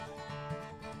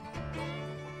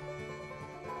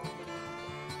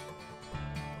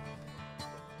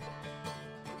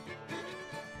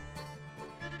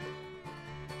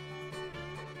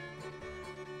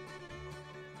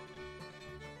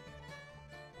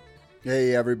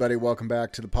Hey everybody, welcome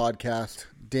back to the podcast.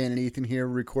 Dan and Ethan here,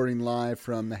 recording live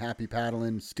from the Happy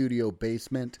Paddlin' studio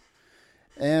basement.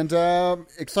 And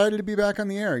excited to be back on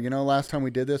the air. You know, last time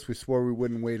we did this, we swore we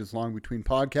wouldn't wait as long between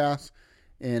podcasts.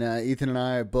 And Ethan and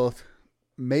I have both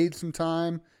made some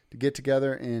time to get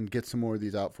together and get some more of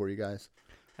these out for you guys.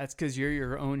 That's because you're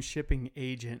your own shipping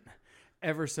agent.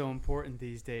 Ever so important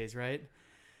these days, right?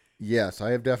 Yes, I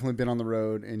have definitely been on the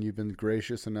road, and you've been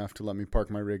gracious enough to let me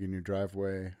park my rig in your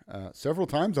driveway several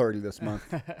times already this month.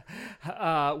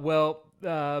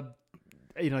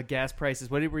 Gas prices.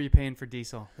 What were you paying for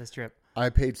diesel this trip? I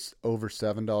paid over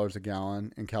 $7 a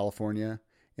gallon in California,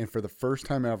 and for the first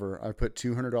time ever, I put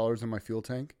 $200 in my fuel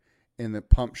tank, and the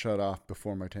pump shut off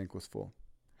before my tank was full.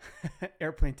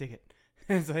 Airplane ticket.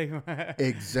 It's like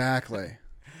Exactly.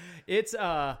 It's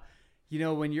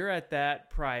when you're at that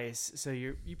price, so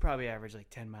you probably average like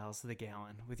 10 miles to the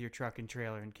gallon with your truck and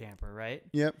trailer and camper, right?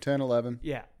 Yep, 10, 11.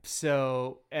 Yeah.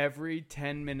 So every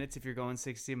 10 minutes, if you're going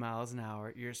 60 miles an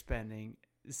hour, you're spending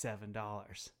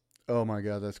 $7. Oh my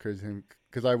God, that's crazy.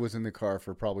 Because I was in the car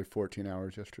for probably 14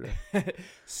 hours yesterday.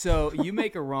 So you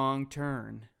make a wrong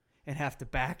turn and have to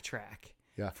backtrack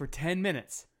for 10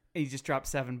 minutes, and you just drop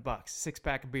 $7,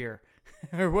 6-pack of beer.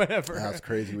 Or whatever. That's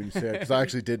crazy when you say it, because I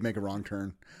actually did make a wrong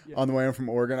turn on the way home from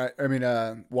Oregon.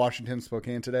 Washington,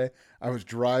 Spokane today. I was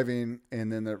driving,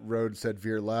 and then the road said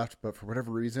veer left, but for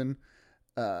whatever reason,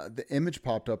 the image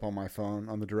popped up on my phone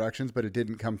on the directions, but it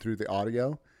didn't come through the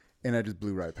audio, and I just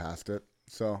blew right past it.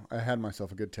 So I had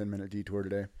myself a good 10-minute detour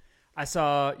today. I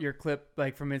saw your clip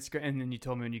from Instagram, and then you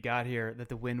told me when you got here that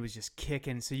the wind was just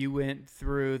kicking. So you went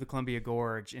through the Columbia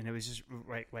Gorge, and it was just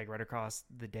right across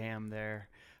the dam there.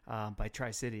 By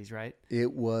Tri-Cities, right?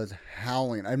 It was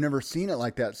howling. I've never seen it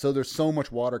like that. So there's so much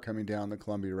water coming down the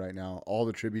Columbia right now. All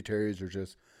the tributaries are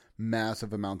just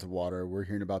massive amounts of water. We're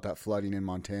hearing about that flooding in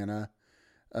Montana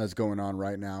is going on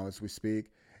right now as we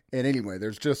speak. And anyway,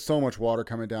 there's just so much water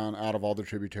coming down out of all the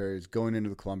tributaries going into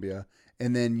the Columbia.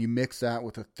 And then you mix that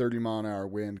with a 30-mile-an-hour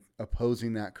wind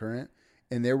opposing that current.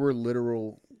 And there were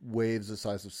literal waves the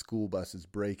size of school buses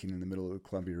breaking in the middle of the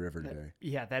Columbia River today.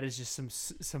 Yeah, that is just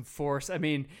some force. I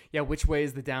mean, which way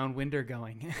is the downwinder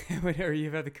going? Whenever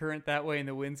you have the current that way and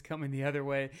the wind's coming the other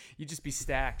way, you'd just be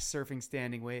stacked surfing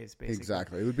standing waves, basically.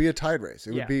 Exactly. It would be a tide race.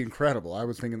 It would be incredible. I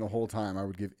was thinking the whole time I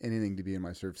would give anything to be in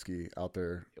my surf ski out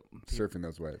there surfing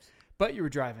those waves. But you were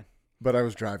driving. But I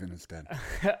was driving instead.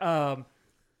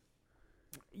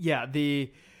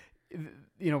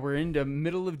 We're into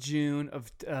middle of June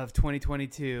of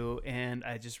 2022, and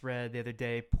I just read the other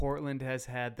day, Portland has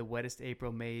had the wettest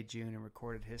April, May, June in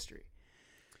recorded history.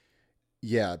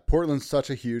 Yeah, Portland's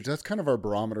that's kind of our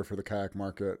barometer for the kayak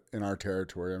market in our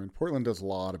territory. I mean, Portland does a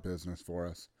lot of business for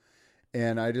us.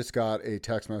 And I just got a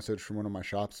text message from one of my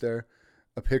shops there,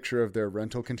 a picture of their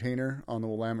rental container on the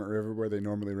Willamette River where they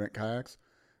normally rent kayaks,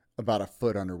 about a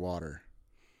foot underwater.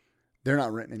 They're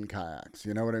not renting any kayaks.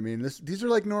 You know what I mean? These are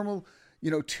like normal,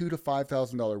 $2,000 to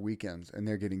 $5,000 weekends, and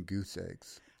they're getting goose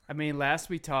eggs. I mean, last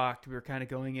we talked, we were kind of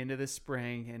going into the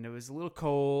spring, and it was a little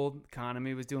cold. The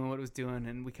economy was doing what it was doing,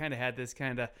 and we kind of had this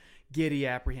kind of giddy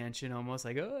apprehension, almost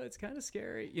like, oh, it's kind of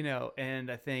scary, And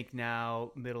I think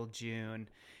now, middle June,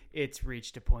 it's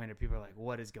reached a point where people are like,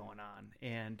 what is going on?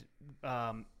 And,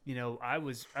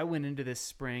 I went into this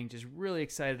spring just really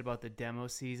excited about the demo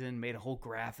season, made a whole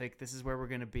graphic. This is where we're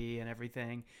going to be and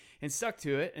everything, and stuck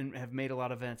to it and have made a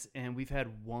lot of events. And we've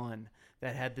had one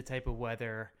that had the type of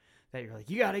weather that you're like,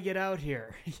 you got to get out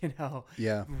here,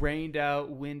 Yeah. Rained out,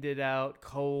 winded out,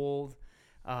 cold.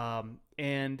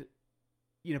 And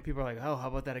people are like, oh, how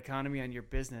about that economy on your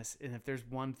business? And if there's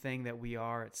one thing that we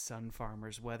are, it's sun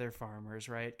farmers, weather farmers,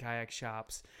 right? Kayak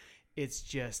shops. It's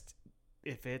just,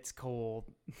 if it's cold,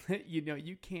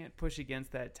 you can't push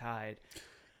against that tide.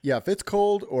 Yeah, if it's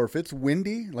cold or if it's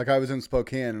windy, like I was in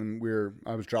Spokane and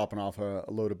I was dropping off a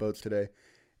load of boats today,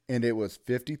 and it was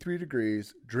 53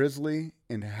 degrees, drizzly,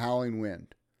 and howling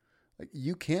wind. Like,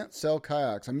 you can't sell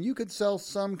kayaks. I mean, you could sell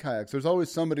some kayaks. There's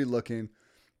always somebody looking,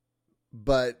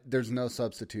 but there's no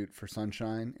substitute for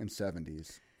sunshine and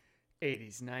 70s.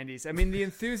 80s, 90s. I mean, the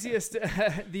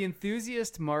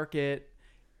enthusiast market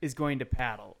is going to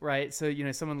paddle, right? So,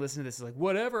 someone listening to this is like,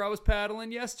 whatever, I was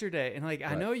paddling yesterday. And like,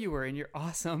 right. I know you were, and you're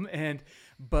awesome.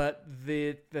 But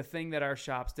the thing that our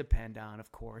shops depend on,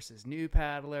 of course, is new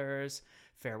paddlers,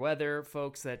 fair weather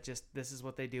folks that just, this is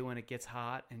what they do when it gets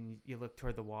hot and you look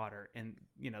toward the water. And,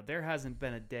 there hasn't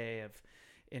been a day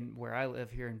in where I live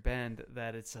here in Bend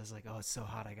that it says like, oh, it's so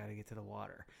hot, I got to get to the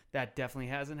water. That definitely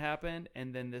hasn't happened.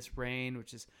 And then this rain,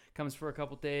 which comes for a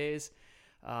couple days,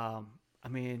 I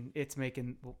mean, it's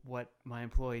making what my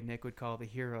employee Nick would call the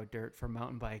hero dirt for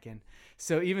mountain biking.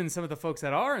 So even some of the folks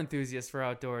that are enthusiasts for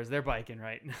outdoors, they're biking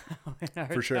right now in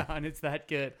our For sure. town. It's that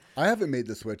good. I haven't made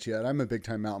the switch yet. I'm a big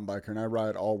time mountain biker and I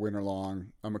ride all winter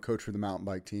long. I'm a coach for the mountain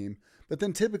bike team. But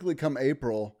then typically come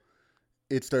April,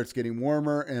 it starts getting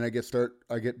warmer and I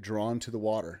get drawn to the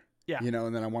water. Yeah.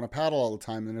 And then I want to paddle all the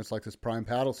time. And it's like this prime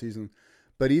paddle season.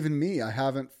 But even me, I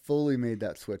haven't fully made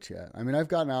that switch yet. I mean, I've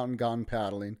gotten out and gone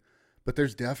paddling, but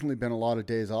there's definitely been a lot of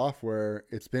days off where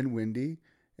it's been windy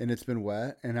and it's been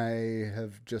wet, and I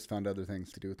have just found other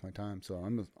things to do with my time. So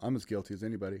I'm as guilty as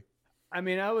anybody. I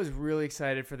mean, I was really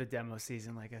excited for the demo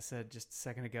season, like I said just a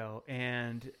second ago.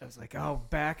 And I was like, oh,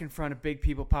 back in front of big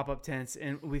people pop-up tents.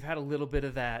 And we've had a little bit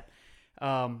of that.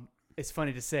 It's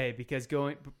funny to say because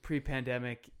going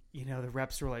pre-pandemic, the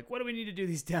reps were like, what do we need to do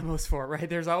these demos for? Right.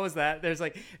 There's always that. There's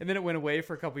like, and then it went away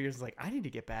for a couple of years. Like, I need to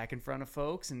get back in front of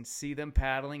folks and see them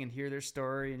paddling and hear their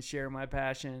story and share my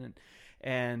passion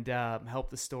and help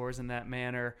the stores in that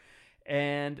manner.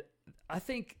 And I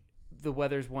think the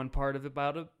weather's one part of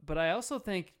about it, but I also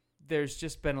think there's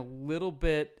just been a little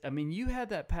bit. I mean, you had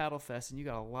that paddle fest and you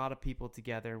got a lot of people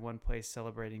together in one place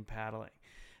celebrating paddling.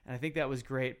 And I think that was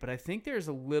great. But I think there's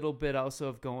a little bit also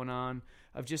of going on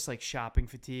of just like shopping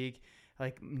fatigue.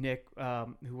 Like Nick,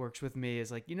 who works with me,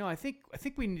 is like, I think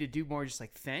we need to do more just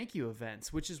like thank you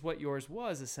events, which is what yours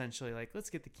was essentially. Like,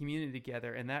 let's get the community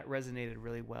together. And that resonated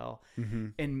really well. Mm-hmm.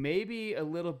 And maybe a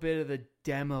little bit of the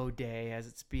demo day as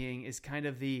it's being is kind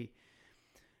of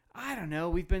I don't know.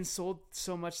 We've been sold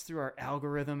so much through our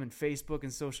algorithm and Facebook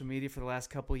and social media for the last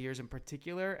couple of years in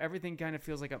particular. Everything kind of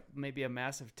feels like maybe a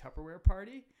massive Tupperware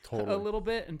party. Totally. A little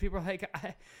bit. And people are like,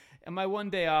 on my one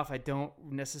day off, I don't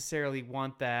necessarily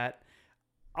want that.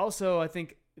 Also, I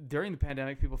think during the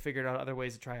pandemic, people figured out other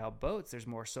ways to try out boats. There's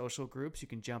more social groups. You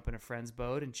can jump in a friend's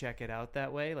boat and check it out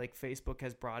that way. Like Facebook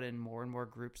has brought in more and more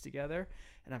groups together.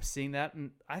 And I'm seeing that.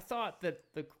 And I thought that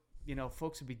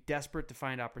folks would be desperate to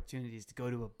find opportunities to go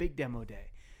to a big demo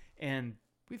day. And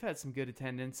we've had some good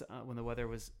attendance when the weather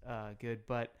was good,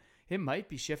 but it might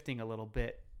be shifting a little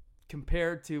bit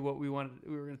compared to what we were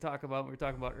going to talk about. We were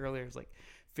talking about earlier. It's like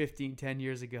 10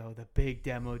 years ago, the big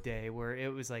demo day where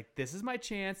it was like, this is my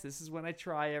chance. This is when I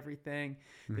try everything.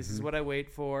 Mm-hmm. This is what I wait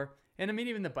for. And I mean,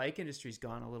 even the bike industry's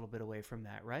gone a little bit away from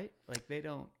that, right? Like they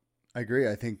don't. I agree.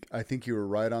 I think you were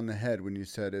right on the head when you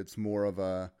said it's more of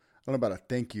I don't know about a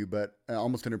thank you, but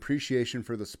almost an appreciation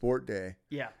for the sport day.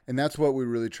 Yeah. And that's what we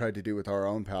really tried to do with our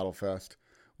own Paddle Fest,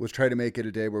 was try to make it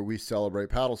a day where we celebrate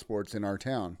paddle sports in our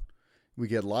town. We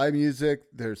get live music,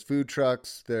 there's food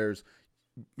trucks, there's,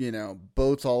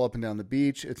 boats all up and down the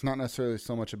beach. It's not necessarily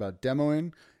so much about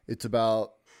demoing. It's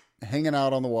about hanging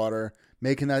out on the water,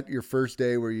 making that your first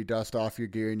day where you dust off your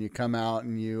gear and you come out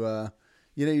and you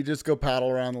just go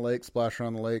paddle around the lake, splash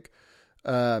around the lake.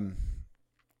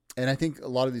 And I think a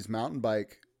lot of these mountain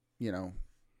bike,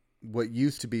 what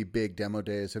used to be big demo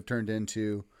days have turned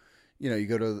into, you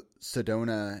go to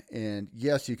Sedona and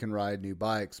yes, you can ride new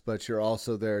bikes, but you're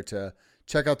also there to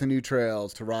check out the new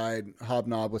trails, to ride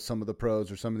hobnob with some of the pros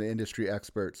or some of the industry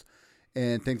experts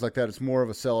and things like that. It's more of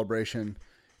a celebration,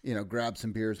 grab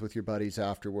some beers with your buddies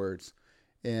afterwards.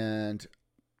 And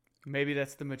maybe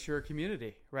that's the mature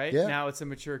community, right? Yeah. Now it's a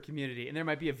mature community. And there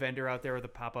might be a vendor out there with a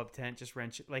pop-up tent, just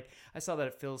rent. Like I saw that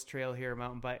at Phil's Trail here,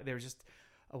 mountain bike. There was just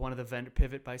one of the vendor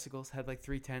pivot bicycles had like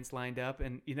 3 tents lined up.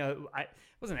 And, it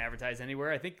wasn't advertised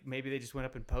anywhere. I think maybe they just went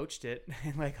up and poached it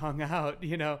and like hung out,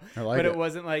 but it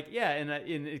wasn't like, yeah. And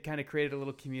it kind of created a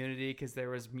little community because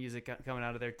there was music coming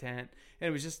out of their tent. And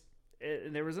it was just,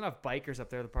 there was enough bikers up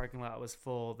there. The parking lot was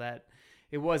full that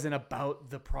it wasn't about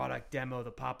the product demo,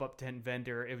 the pop-up tent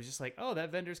vendor. It was just like, oh,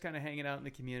 that vendor's kind of hanging out in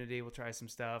the community. We'll try some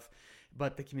stuff.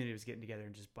 But the community was getting together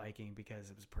and just biking because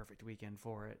it was a perfect weekend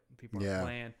for it. People were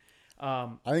playing. I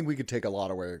think we could take a lot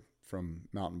away from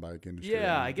mountain bike industry.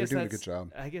 Yeah, I guess they're doing a good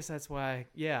job. I guess that's why.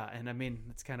 Yeah, and I mean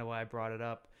that's kind of why I brought it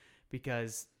up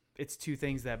because it's two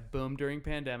things that boomed during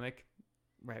pandemic.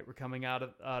 Right, we're coming out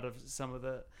of some of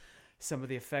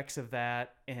the effects of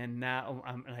that, and now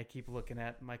and I keep looking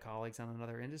at my colleagues on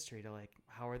another industry to like,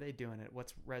 how are they doing it?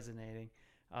 What's resonating?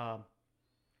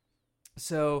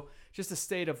 So just a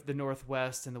state of the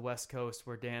Northwest and the West Coast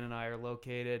where Dan and I are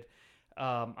located.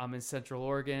 I'm in Central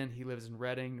Oregon. He lives in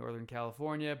Redding, Northern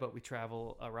California, but we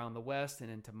travel around the West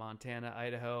and into Montana,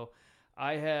 Idaho.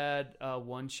 I had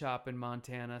one shop in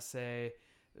Montana say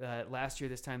last year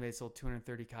this time they sold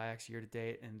 230 kayaks year to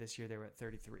date, and this year they were at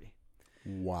 33.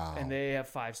 Wow. And they have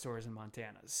 5 stores in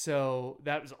Montana. So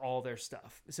that was all their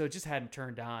stuff. So it just hadn't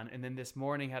turned on. And then this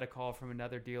morning had a call from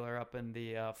another dealer up in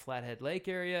the Flathead Lake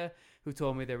area who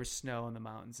told me there was snow in the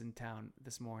mountains in town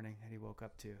this morning that he woke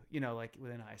up to, like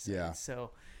within eyesight. Yeah.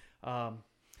 So,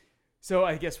 so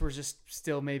I guess we're just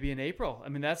still maybe in April. I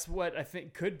mean, that's what I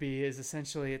think could be, is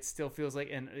essentially it still feels like,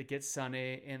 and it gets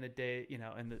sunny in the day,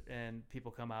 and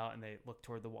people come out and they look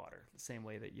toward the water the same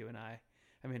way that you and I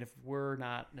mean, if we're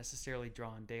not necessarily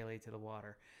drawn daily to the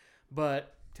water.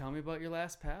 But tell me about your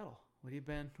last paddle.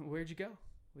 Where'd you go?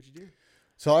 What'd you do?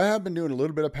 So I have been doing a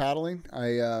little bit of paddling.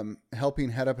 Helping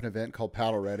head up an event called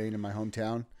Paddle Reading in my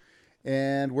hometown,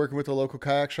 and working with a local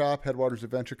kayak shop, Headwaters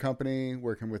Adventure Company,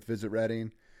 working with Visit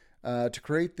Reading, to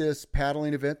create this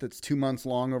paddling event that's 2 months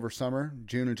long over summer,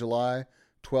 June and July,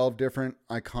 12 different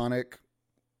iconic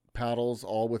paddles,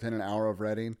 all within an hour of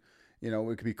Reading.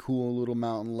 It could be cool little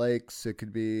mountain lakes. It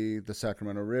could be the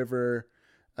Sacramento River.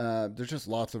 There's just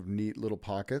lots of neat little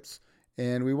pockets.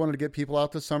 And we wanted to get people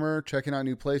out this summer, checking out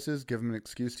new places, give them an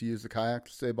excuse to use the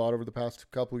kayaks they bought over the past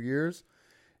couple of years.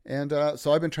 And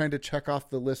so I've been trying to check off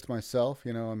the list myself.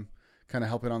 I'm kind of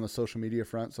helping on the social media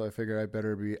front, so I figured I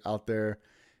better be out there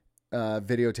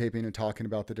videotaping and talking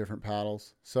about the different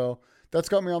paddles. So that's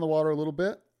got me on the water a little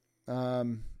bit. I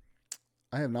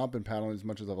have not been paddling as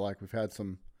much as I've liked. We've had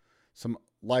some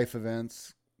life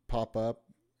events pop up,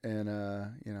 and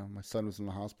my son was in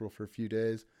the hospital for a few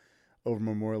days over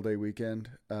Memorial Day weekend.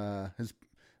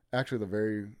 Actually the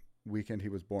very weekend he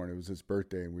was born, it was his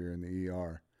birthday, and we were in the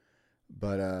ER.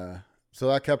 But so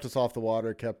that kept us off the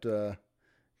water,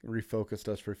 refocused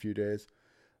us for a few days.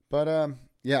 But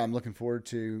yeah, I'm looking forward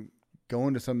to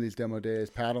going to some of these demo days,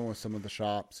 paddling with some of the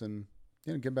shops, and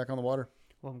get back on the water.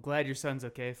 Well, I'm glad your son's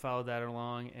okay. Followed that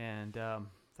along, and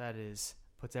that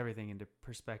puts everything into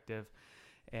perspective.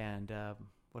 And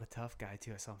what a tough guy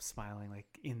too. I saw him smiling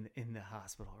like in the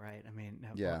hospital, right? I mean,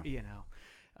 yeah,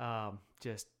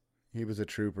 just he was a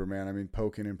trooper, man. I mean,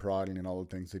 poking and prodding and all the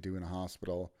things they do in a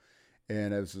hospital.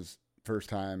 And it was his first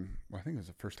time. Well, I think it was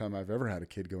the first time I've ever had a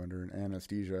kid go under an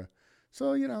anesthesia.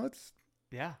 So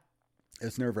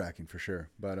it's nerve-wracking for sure.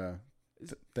 But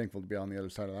thankful to be on the other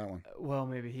side of that one. Well,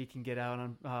 maybe he can get out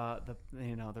on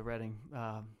the Reading,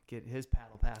 get his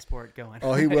paddle passport going.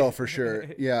 Oh, he will for sure.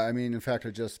 Yeah, I mean, in fact,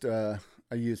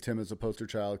 I used him as a poster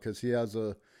child because he has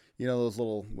those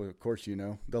little, well, of course,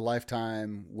 the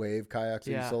Lifetime Wave kayaks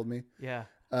that he sold me. Yeah.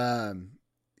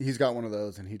 He's got one of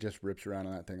those, and he just rips around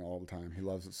on that thing all the time. He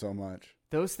loves it so much.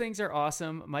 Those things are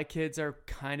awesome. My kids are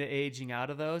kind of aging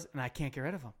out of those, and I can't get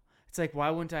rid of them. It's like,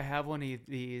 why wouldn't I have one of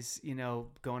these,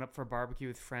 going up for a barbecue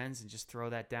with friends and just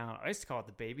throw that down? I used to call it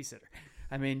the babysitter.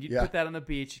 I mean, you'd put that on the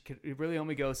beach. It really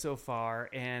only goes so far.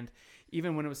 And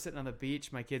even when it was sitting on the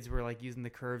beach, my kids were like using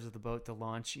the curves of the boat to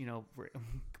launch,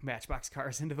 Matchbox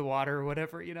cars into the water or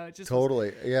whatever, it just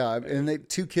totally. Yeah. And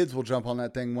 2 kids will jump on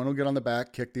that thing. One will get on the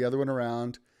back, kick the other one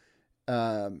around.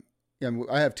 I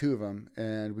have 2 of them,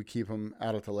 and we keep them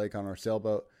out at the lake on our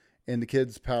sailboat. And the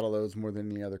kids paddle those more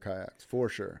than any other kayaks, for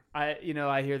sure. I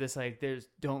hear this, like,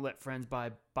 don't let friends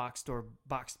buy boxed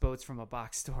boats from a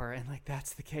box store. And like,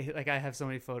 that's the case. Like, I have so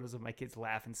many photos of my kids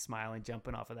laughing, smiling,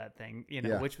 jumping off of that thing,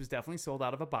 which was definitely sold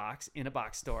out of a box in a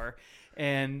box store.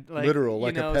 And like, literal,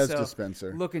 like a Pez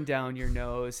dispenser. Looking down your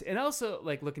nose, and also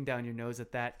like looking down your nose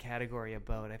at that category of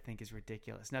boat, I think is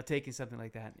ridiculous. Now, taking something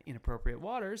like that in inappropriate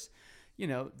waters,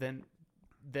 then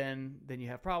you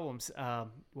have problems,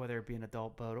 whether it be an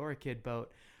adult boat or a kid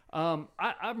boat. I'm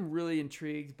really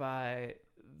intrigued by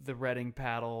the Reading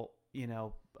paddle.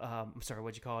 I'm sorry,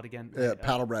 what'd you call it again?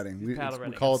 Paddle Reading. We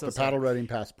Reading. call it the Paddle Reading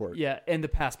Passport. Yeah, and the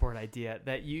passport idea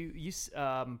that you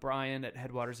Brian at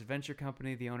Headwaters Adventure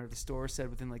Company, the owner of the store, said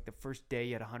within like the first day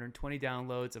you had 120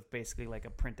 downloads of basically like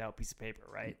a printout piece of paper,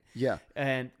 right? Yeah.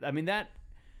 And I mean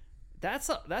that's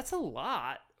a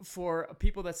lot for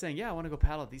people that's saying, yeah, I want to go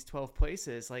paddle at these 12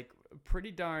 places, like pretty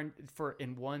darn for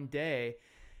in one day.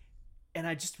 And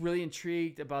I just really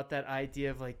intrigued about that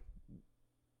idea of like,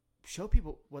 show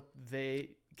people what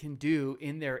they can do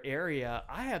in their area.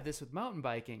 I have this with mountain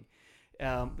biking.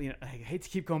 I hate to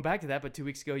keep going back to that, but 2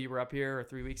 weeks ago you were up here, or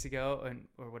 3 weeks ago,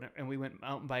 and we went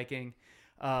mountain biking.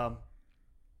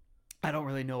 I don't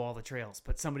really know all the trails,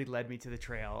 but somebody led me to the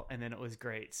trail, and then it was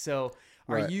great. So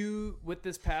are you, with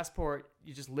this passport,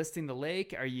 you just listing the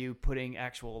lake? Are you putting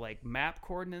actual like map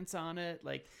coordinates on it?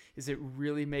 Like, is it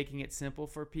really making it simple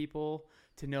for people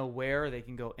to know where they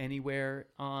can go anywhere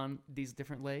on these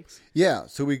different lakes? Yeah.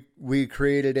 So we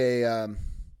created a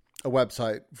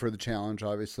website for the challenge,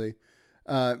 obviously,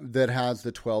 that has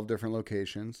the 12 different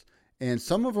locations. And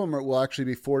some of them will actually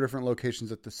be 4 different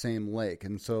locations at the same lake.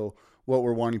 And so what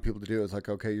we're wanting people to do is like,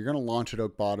 okay, you're going to launch at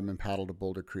Oak Bottom and paddle to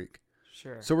Boulder Creek.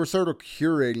 Sure. So we're sort of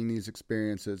curating these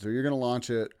experiences. Or you're going to launch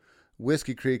at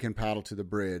Whiskey Creek and paddle to the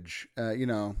bridge.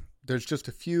 There's just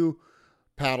a few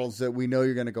paddles that we know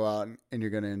you're going to go out and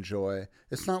you're going to enjoy.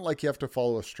 It's not like you have to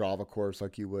follow a Strava course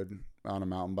like you would on a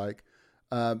mountain bike.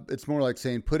 It's more like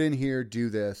saying, put in here, do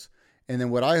this. And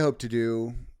then what I hope to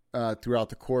do throughout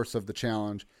the course of the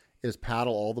challenge is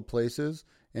paddle all the places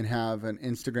and have an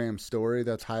Instagram story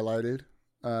that's highlighted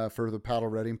for the paddle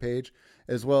reading page,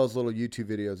 as well as little YouTube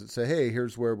videos that say, hey,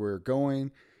 here's where we're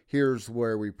going. Here's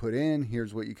where we put in.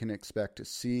 Here's what you can expect to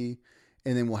see.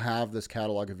 And then we'll have this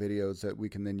catalog of videos that we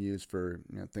can then use for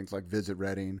things like Visit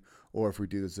Reading, or if we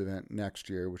do this event next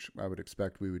year, which I would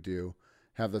expect we would do,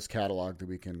 have this catalog that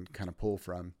we can kind of pull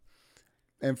from.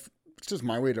 And it's just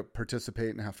my way to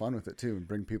participate and have fun with it too and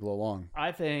bring people along.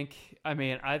 I think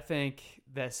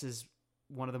this is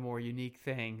one of the more unique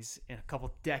things in a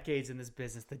couple decades in this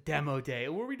business, the demo day.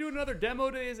 Were we doing another demo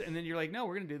days? And then you're like, no,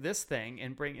 we're going to do this thing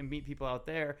and meet people out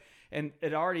there. And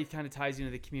it already kind of ties you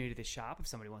into the community of the shop. If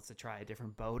somebody wants to try a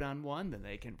different boat on one, then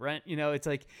they can rent, it's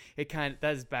like, that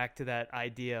is back to that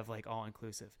idea of like all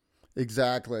inclusive.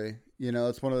 Exactly.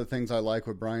 It's one of the things I like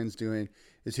what Brian's doing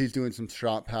is he's doing some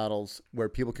shop paddles where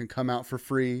people can come out for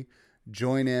free,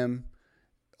 join him,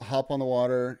 hop on the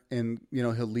water, and,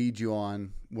 he'll lead you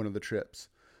on one of the trips.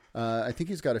 I think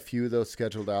he's got a few of those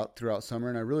scheduled out throughout summer,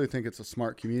 and I really think it's a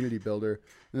smart community builder.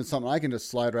 And it's something I can just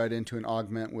slide right into and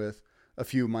augment with a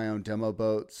few of my own demo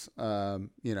boats,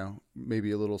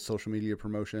 maybe a little social media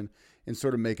promotion, and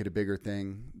sort of make it a bigger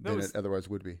thing than it otherwise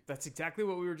would be. That's exactly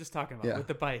what we were just talking about with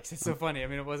the bikes. It's so funny. I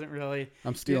mean, it wasn't really...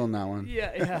 I'm stealing that one.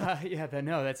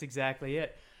 No, that's exactly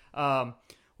it.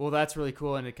 Well, that's really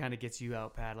cool, and it kind of gets you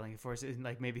out paddling, of course, and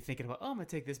like maybe thinking about, I'm going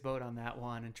to take this boat on that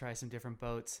one and try some different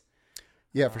boats.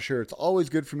 Yeah, for sure. It's always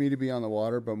good for me to be on the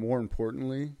water, but more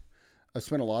importantly, I've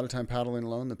spent a lot of time paddling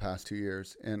alone the past 2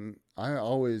 years, and I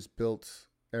always built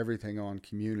everything on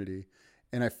community,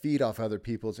 and I feed off other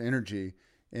people's energy,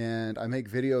 and I make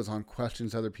videos on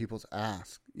questions other people's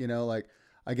ask. Like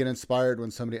I get inspired when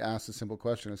somebody asks a simple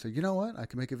question. I say, you know what? I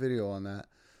can make a video on that.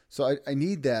 So I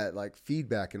need that like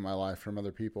feedback in my life from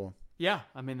other people. Yeah,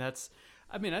 I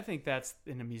think that's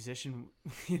in a musician,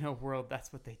 world.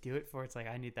 That's what they do it for. It's like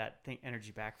I need that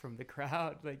energy back from the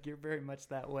crowd. Like you're very much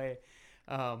that way.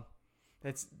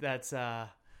 It's an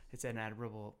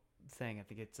admirable thing. I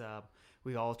think it's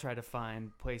we all try to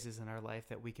find places in our life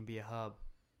that we can be a hub.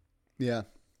 Yeah,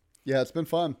 it's been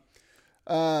fun.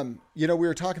 We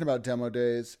were talking about demo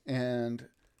days, and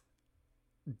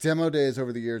demo days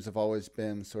over the years have always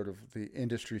been sort of the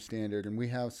industry standard, and we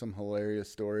have some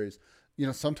hilarious stories.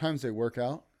 Sometimes they work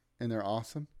out and they're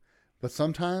awesome, but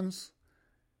sometimes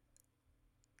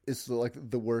it's like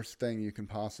the worst thing you can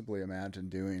possibly imagine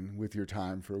doing with your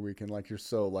time for a weekend. Like you're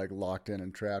so like locked in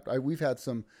and trapped. We've had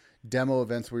some demo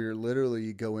events where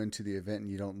you go into the event and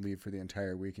you don't leave for the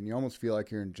entire week, and you almost feel like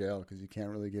you're in jail because you can't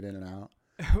really get in and out.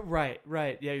 Right.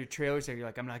 Yeah, your trailer's there. You're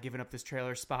like, I'm not giving up this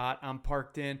trailer spot I'm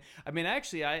parked in. I mean,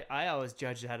 actually, I always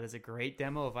judge that as a great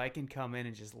demo if I can come in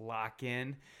and just lock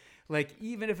in. Like,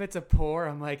 even if it's a pour,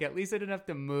 I'm like, at least I didn't have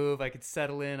to move. I could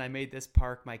settle in. I made this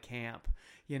park my camp,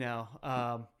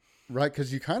 Right,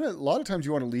 because you a lot of times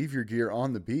you want to leave your gear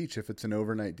on the beach if it's an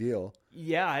overnight deal.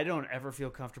 Yeah, I don't ever feel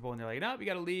comfortable when they're like, no, we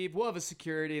got to leave. We'll have a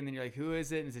security. And then you're like, who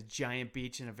is it? And it's a giant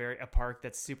beach and a park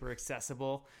that's super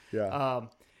accessible. Yeah.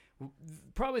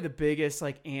 Probably the biggest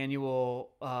like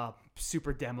annual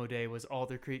super demo day was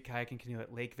Alder Creek Kayak and Canoe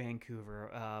at Lake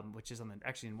Vancouver, which is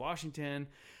actually in Washington,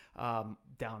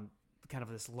 down kind of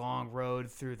this long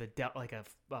road through the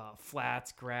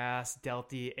flats, grass,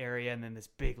 delta area, and then this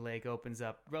big lake opens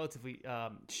up, relatively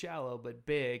shallow but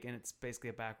big, and it's basically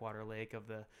a backwater lake of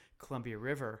the Columbia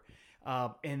River.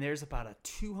 And there's about a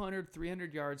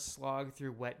 200-300 yard slog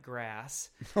through wet grass.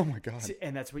 Oh my God.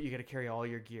 And that's what you got to carry all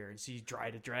your gear. And so you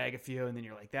try to drag a few, and then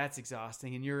you're like, that's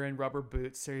exhausting. And you're in rubber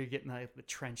boots, so you're getting like the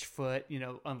trench foot,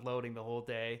 unloading the whole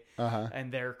day. Uh-huh.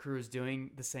 And their crew is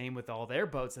doing the same with all their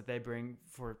boats that they bring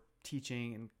for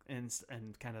teaching and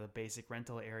kind of the basic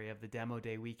rental area of the demo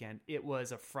day weekend. It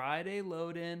was a Friday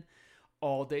load in,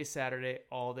 all day Saturday,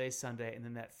 all day Sunday, and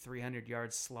then that 300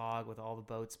 yard slog with all the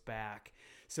boats back.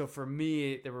 So for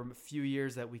me, there were a few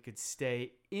years that we could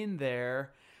stay in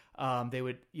there. They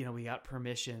would, we got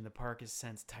permission. The park has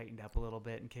since tightened up a little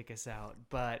bit and kick us out.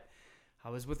 But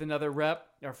I was with another rep,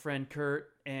 our friend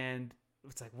Kurt, and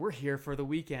it's like, we're here for the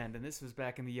weekend. And this was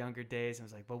back in the younger days. I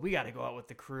was like, but we got to go out with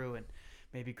the crew and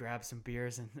maybe grab some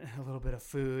beers and a little bit of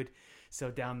food.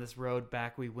 So down this road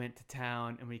back, we went to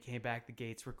town, and when we came back, the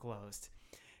gates were closed.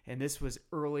 And this was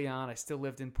early on. I still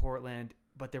lived in Portland,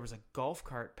 but there was a golf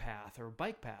cart path or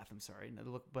bike path. I'm sorry,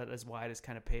 but as wide as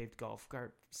kind of paved golf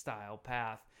cart style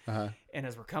path. Uh-huh. And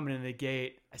as we're coming into the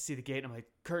gate, I see the gate and I'm like,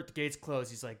 Kurt, the gate's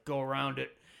closed. He's like, go around it,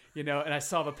 and I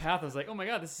saw the path. I was like, oh my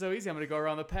God, this is so easy. I'm going to go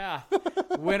around the path.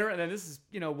 Winter. And then this is,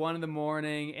 1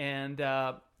 a.m. and,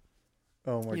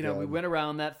 Oh my God. we went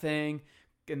around that thing.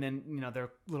 And then,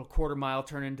 their little quarter mile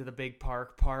turn into the big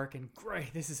park, and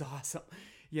great, this is awesome,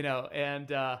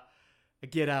 and I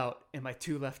get out and my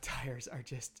 2 left tires are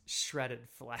just shredded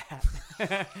flat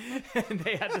and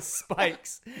they had the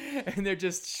spikes and they're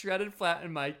just shredded flat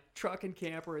and my truck and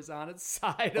camper is on its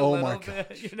side a little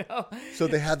bit, So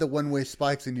they had the one-way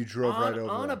spikes and you drove right over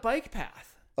on a bike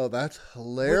path. Oh, that's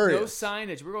hilarious. With no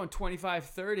signage. We're going 25,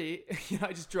 30.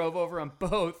 I just drove over on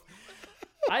both.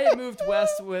 I had moved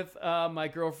west with my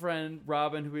girlfriend,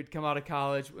 Robin, who had come out of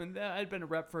college. And I'd been a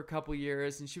rep for a couple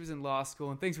years, and she was in law school,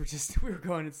 and things were we were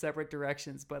going in separate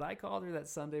directions. But I called her that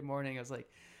Sunday morning. I was like,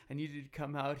 I need you to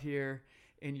come out here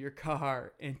in your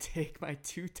car and take my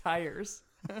 2 tires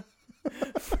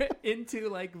into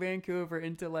like Vancouver,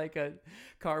 into like a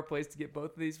car place to get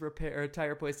both of these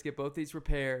tire place to get both these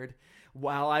repaired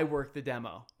while I worked the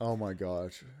demo. Oh my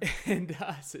gosh. And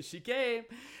so she came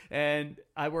and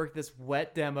I worked this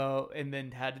wet demo and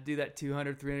then had to do that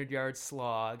 200, 300 yard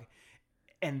slog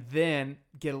and then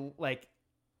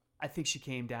I think she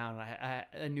came down and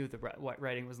I knew what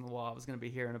writing was on the wall. I was going to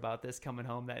be hearing about this coming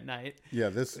home that night. Yeah,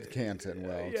 this can't end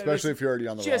well, especially if you're already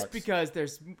on the just rocks. Because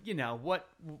there's,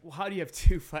 how do you have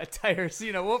 2 flat tires?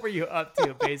 What were you up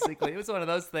to, basically? It was one of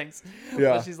those things.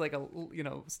 Yeah. Well, she's like,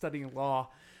 studying law.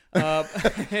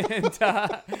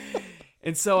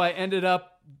 And so I ended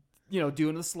up,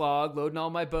 doing the slog, loading all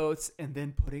my boats, and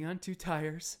then putting on 2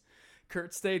 tires.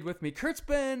 Kurt stayed with me. Kurt's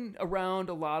been around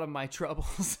a lot of my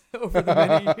troubles over the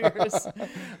many years.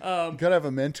 You gotta have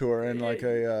a mentor and like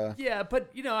a yeah, but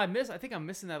I think I'm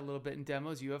missing that a little bit in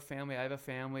demos. You have family, I have a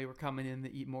family. We're coming in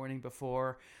the morning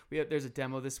before. There's a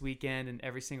demo this weekend, and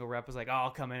every single rep was like, "Oh,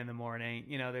 I'll come in the morning."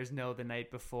 There's no the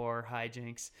night before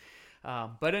hijinks.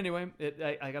 But anyway,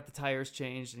 I got the tires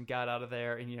changed and got out of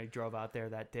there, and drove out there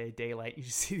that day, daylight. You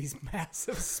just see these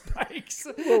massive spikes.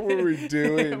 What were we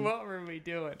doing? What were we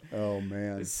doing? Oh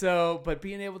man. So, but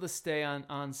being able to stay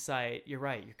on site, you're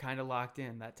right. You're kind of locked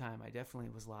in that time. I definitely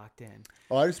was locked in.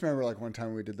 Oh, I just remember like one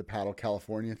time we did the Paddle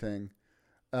California thing.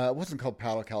 It wasn't called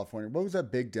Paddle California. What was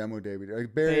that big demo day we did?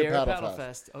 Like Bay Area Paddle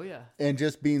Fest. Oh yeah. And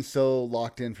just being so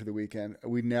locked in for the weekend.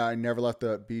 I never left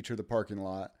the beach or the parking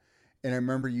lot. And I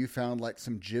remember you found like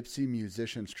some gypsy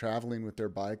musicians traveling with their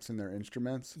bikes and their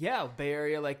instruments. Yeah, Bay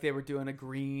Area, like they were doing a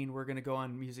green. We're going to go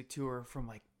on music tour from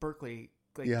like Berkeley,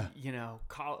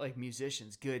 like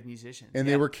musicians, good musicians. And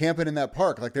they were camping in that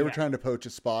park. Like they were trying to poach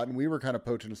a spot, and we were kind of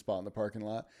poaching a spot in the parking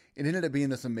lot. It ended up being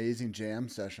this amazing jam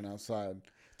session outside.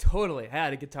 Totally. I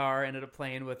had a guitar, ended up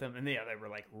playing with them. And they were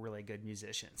like really good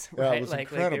musicians, right? Yeah, it was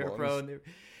incredible. Like they were pro.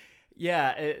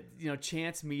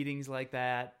 Chance meetings like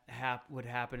that would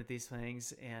happen at these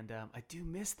things, and I do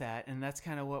miss that, and that's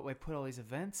kind of what we put all these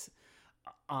events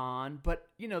on. But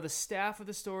the staff of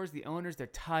the stores, the owners, they're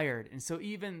tired, and so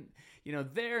even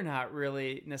they're not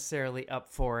really necessarily up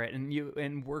for it.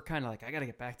 And we're kind of like, I got to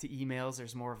get back to emails.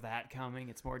 There's more of that coming.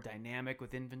 It's more dynamic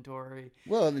with inventory.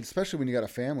 Well, especially when you got a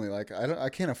family. Like I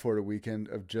can't afford a weekend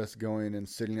of just going and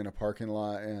sitting in a parking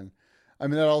lot and. I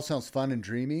mean, that all sounds fun and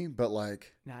dreamy, but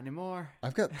like... Not anymore.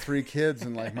 I've got 3 kids,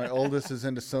 and like my oldest is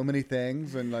into so many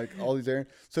things and like all these areas.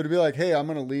 So to be like, hey, I'm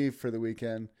going to leave for the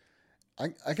weekend,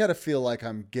 I got to feel like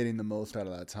I'm getting the most out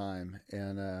of that time.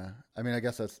 And I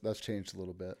guess that's changed a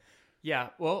little bit. Yeah,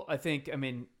 well, I think,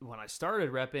 when I started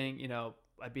repping,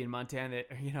 I'd be in Montana,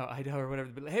 Idaho or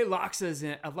whatever. But hey, Loxa's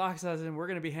in. We're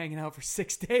going to be hanging out for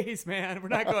 6 days, man. We're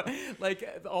not going...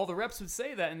 like, all the reps would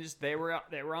say that, and just they were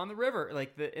on the river.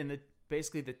 Like,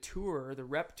 basically the tour, the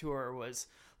rep tour was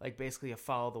like basically a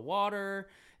follow the water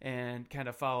and kind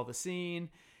of follow the scene.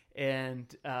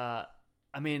 And,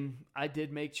 I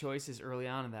did make choices early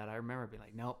on in that. I remember being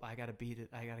like, nope, I got to beat it.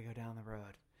 I got to go down the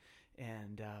road.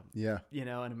 And,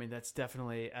 that's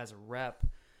definitely as a rep,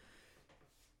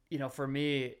 for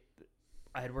me,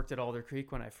 I had worked at Alder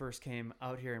Creek when I first came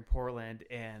out here in Portland,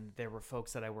 and there were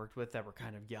folks that I worked with that were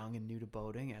kind of young and new to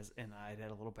boating, and I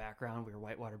had a little background. We were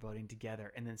whitewater boating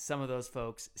together, and then some of those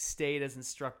folks stayed as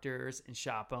instructors and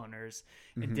shop owners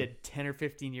and did 10 or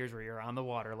 15 years where you're on the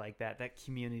water like that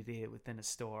community within a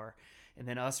store. And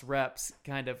then us reps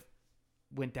kind of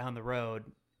went down the road,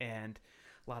 and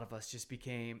a lot of us just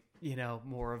became,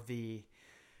 more of the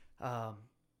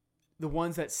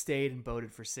ones that stayed and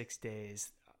boated for 6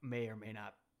 days. May or may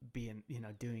not be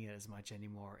doing it as much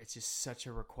anymore. It's just such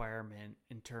a requirement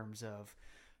in terms of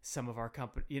some of our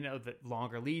company, the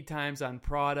longer lead times on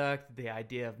product, the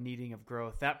idea of needing of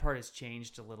growth, that part has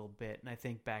changed a little bit. And I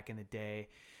think back in the day,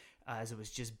 as it was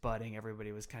just budding,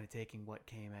 everybody was kind of taking what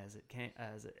came as it came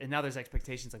and now there's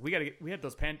expectations like we had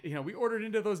those we ordered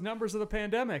into those numbers of the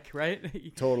pandemic,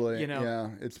 right? Totally. Yeah.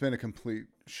 It's been a complete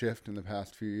shift in the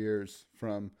past few years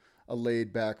from a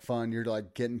laid back fun. You're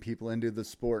like getting people into the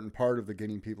sport, and part of the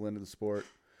getting people into the sport,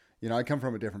 I come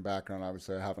from a different background.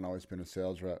 Obviously I haven't always been a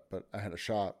sales rep, but I had a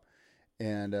shop,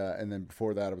 and then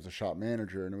before that I was a shop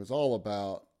manager, and it was all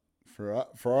about, for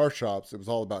our shops, it was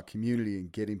all about community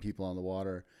and getting people on the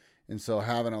water. And so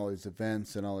having all these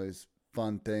events and all these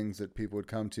fun things that people would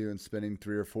come to, and spending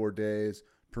 3 or 4 days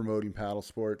promoting paddle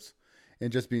sports and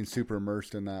just being super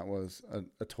immersed in that was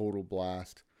a total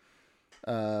blast.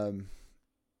 Maybe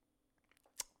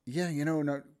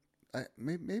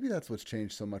that's what's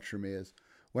changed so much for me is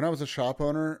when I was a shop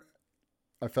owner,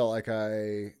 I felt like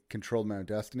I controlled my own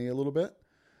destiny a little bit.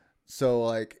 So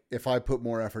like if I put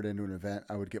more effort into an event,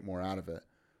 I would get more out of it.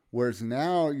 Whereas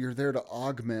now you're there to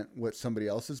augment what somebody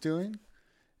else is doing.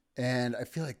 And I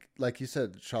feel like you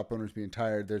said, shop owners being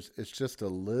tired, it's just a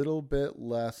little bit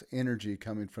less energy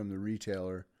coming from the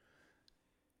retailer.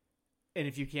 And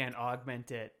if you can't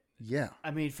augment it, yeah.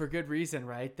 I mean, for good reason,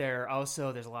 right? There's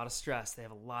a lot of stress. They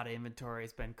have a lot of inventory.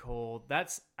 It's been cold.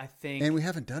 And we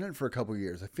haven't done it for a couple of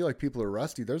years. I feel like people are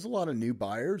rusty. There's a lot of new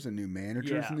buyers and new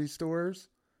managers in these stores.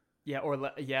 Yeah. Or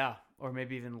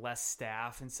maybe even less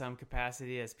staff in some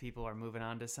capacity as people are moving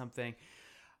on to something.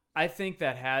 I think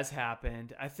that has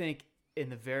happened. I think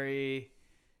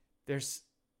there's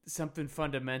something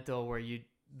fundamental where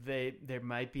there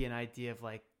might be an idea of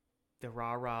like the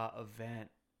rah-rah event.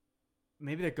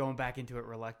 Maybe they're going back into it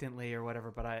reluctantly or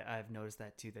whatever, but I've noticed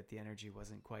that too, that the energy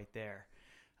wasn't quite there.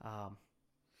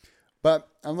 But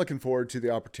I'm looking forward to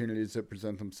the opportunities that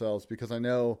present themselves, because I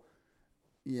know,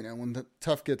 when the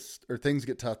things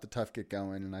get tough, the tough get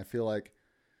going. And I feel like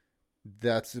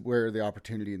that's where the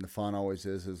opportunity and the fun always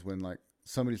is when like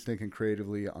somebody's thinking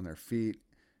creatively on their feet,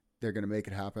 they're going to make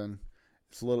it happen.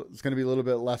 It's going to be a little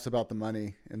bit less about the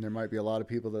money, and there might be a lot of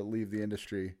people that leave the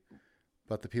industry,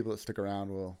 but the people that stick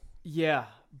around will. Yeah.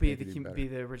 Be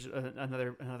the original,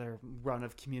 another run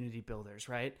of community builders.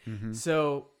 Right. Mm-hmm.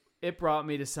 So it brought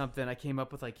me to something. I came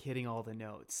up with like hitting all the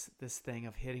notes, this thing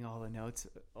of hitting all the notes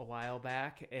a while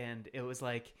back. And it was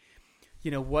like,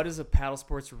 what does a paddle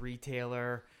sports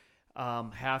retailer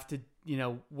have to,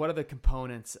 what are the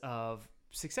components of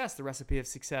success, the recipe of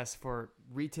success for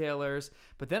retailers?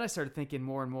 But then I started thinking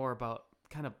more and more about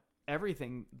kind of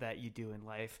everything that you do in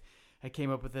life. I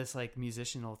came up with this like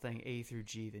musicianal thing, A through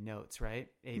G, the notes, right?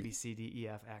 A, B, C, D, E,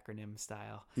 F, acronym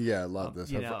style. Yeah, I love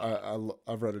this.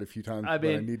 I've read it a few times, but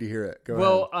I need to hear it.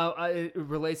 Go ahead. It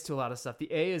relates to a lot of stuff.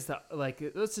 The A is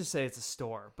let's just say it's a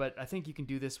store, but I think you can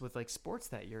do this with like sports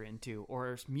that you're into,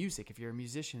 or music. If you're a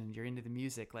musician and you're into the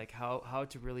music, like how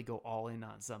to really go all in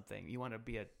on something. You want to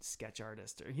be a sketch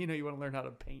artist, or, you want to learn how to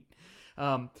paint.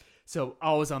 So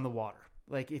always on the water.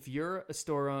 Like if you're a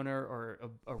store owner or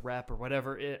a rep or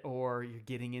whatever, or you're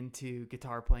getting into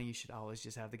guitar playing, you should always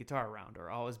just have the guitar around or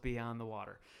always be on the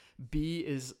water. B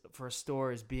is for a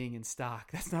store is being in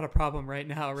stock. That's not a problem right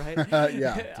now, right?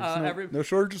 Yeah, no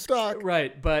shortage of stock.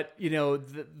 Right, but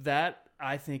that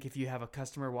I think if you have a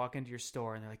customer walk into your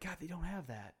store and they're like, God, they don't have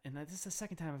that. And this is the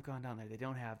second time I've gone down there. They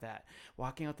don't have that.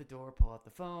 Walking out the door, pull out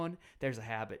the phone. There's a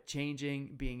habit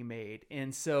changing, being made.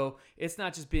 And so it's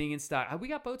not just being in stock. We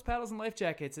got boats, paddles, and life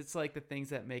jackets. It's like the things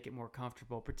that make it more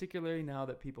comfortable, particularly now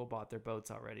that people bought their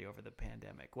boats already over the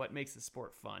pandemic. What makes the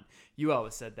sport fun? You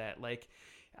always said that. Like,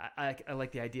 I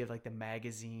like the idea of like the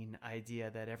magazine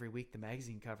idea that every week the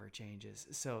magazine cover changes.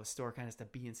 So a store kind of has to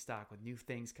be in stock with new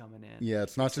things coming in. Yeah,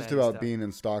 it's not just about being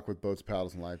in stock with boats,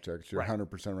 paddles, and life jackets. You're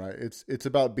 100% right. It's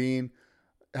about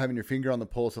having your finger on the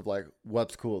pulse of like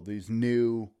what's cool. These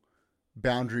new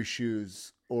boundary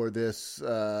shoes, or this,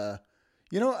 I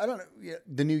don't know.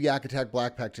 The new Yak Attack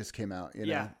Black Pack just came out.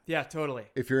 Yeah, totally.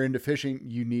 If you're into fishing,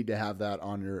 you need to have that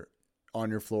on your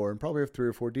floor, and probably have 3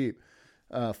 or 4 deep.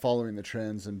 Following the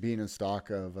trends and being in stock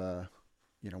of,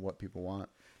 what people want.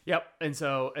 Yep. And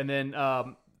then, I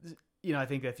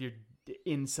think that if you're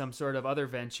in some sort of other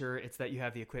venture, it's that you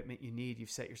have the equipment you need. You've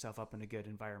set yourself up in a good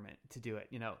environment to do it.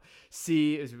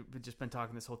 C is, we've just been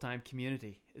talking this whole time,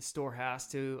 community. A store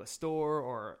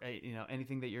or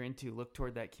anything that you're into, look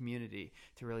toward that community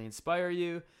to really inspire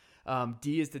you.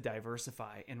 D is to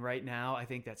diversify. And right now, I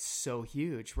think that's so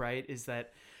huge, right? Is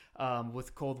that,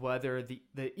 with cold weather, the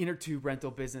inner tube rental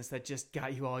business that just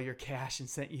got you all your cash and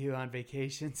sent you on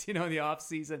vacations, in the off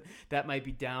season, that might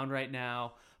be down right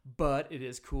now, but it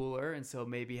is cooler. And so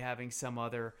maybe having some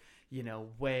other,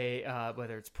 way,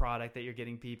 whether it's product that you're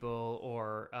getting people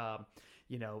or,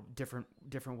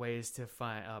 different ways to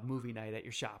find a movie night at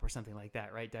your shop or something like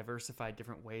that, right? Diversified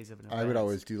different ways of an event. I would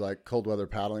always do like cold weather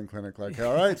paddling clinic. Like,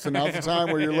 all right, so now's the time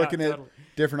where you're looking at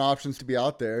different options to be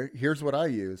out there. Here's what I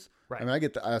use. Right. I mean, I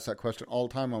get to ask that question all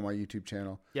the time on my YouTube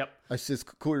channel. Yep. I says,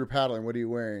 cool, you're paddling. What are you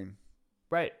wearing?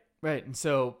 Right. And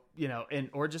so,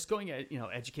 or just going at,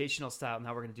 educational style.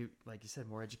 Now we're going to do, like you said,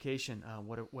 more education,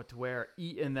 what to wear.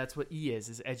 And that's what E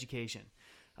is education.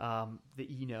 The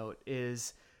E note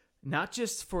is not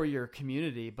just for your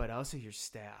community, but also your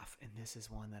staff. And this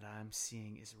is one that I'm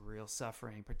seeing is real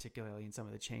suffering, particularly in some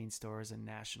of the chain stores and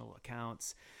national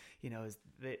accounts, is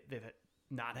they've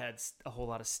not had a whole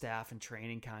lot of staff and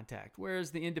training contact,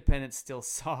 whereas the independents still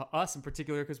saw us in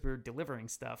particular because we were delivering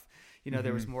stuff.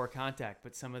 There was more contact,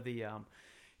 but some of the,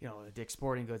 the Dick's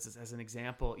Sporting Goods as an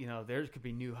example, there could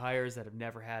be new hires that have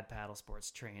never had paddle sports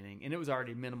training, and it was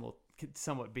already minimal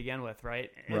somewhat to begin with, right?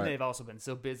 And they've also been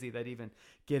so busy that even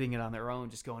getting it on their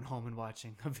own, just going home and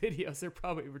watching videos, they're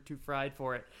probably were too fried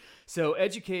for it. So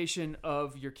education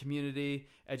of your community,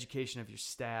 education of your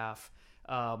staff,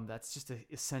 that's just an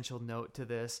essential note to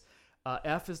this.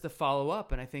 F is the follow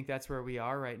up, and I think that's where we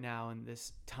are right now in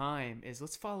this time. Is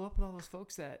let's follow up with all those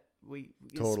folks that we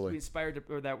inspired to,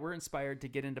 or that we're inspired to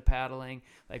get into paddling,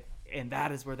 and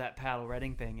that is where that paddle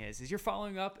reading thing is you're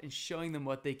following up and showing them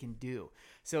what they can do.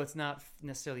 So it's not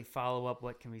necessarily follow up,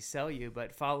 what can we sell you,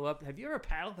 but follow up. Have you ever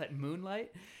paddled at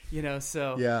moonlight?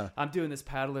 So yeah. I'm doing this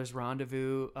paddlers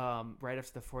rendezvous right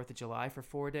after the 4th of July for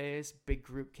 4 days, big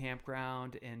group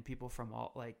campground, and people from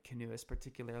all, like canoeists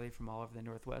particularly from all over the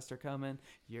Northwest are coming.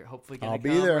 You're hopefully going to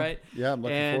come, be there. right? Yeah, I'm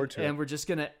looking forward to it. And we're just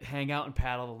going to hang out and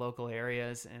paddle the local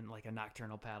areas, and like a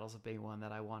nocturnal paddle is a big one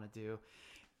that I want to do.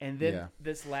 And then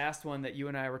this last one that you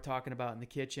and I were talking about in the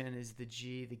kitchen is the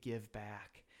G, the give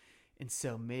back. And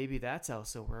so maybe that's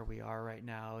also where we are right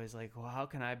now is like, well, how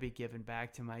can I be giving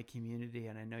back to my community?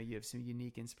 And I know you have some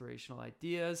unique inspirational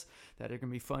ideas that are going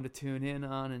to be fun to tune in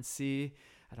on and see.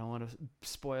 I don't want to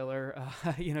spoiler,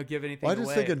 give anything away. I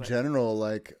just think in general,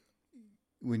 like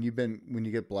when you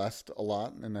get blessed a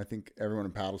lot, and I think everyone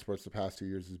in paddle sports the past 2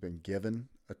 years has been given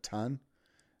a ton.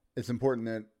 It's important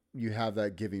that you have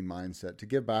that giving mindset to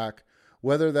give back,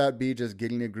 whether that be just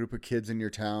getting a group of kids in your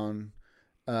town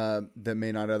that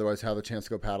may not otherwise have a chance to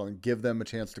go paddling, give them a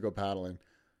chance to go paddling,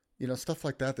 stuff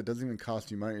like that doesn't even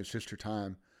cost you money. It's just your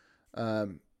time.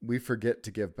 We forget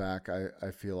to give back.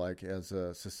 I feel like as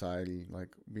a society,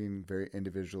 like being very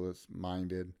individualist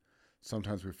minded,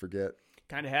 sometimes we forget.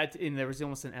 Kind of had to, and there was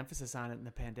almost an emphasis on it in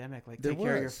the pandemic. Like, take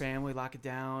care of your family, lock it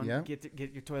down,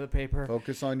 get your toilet paper,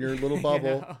 focus on your little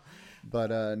bubble.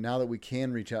 But now that we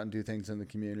can reach out and do things in the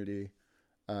community,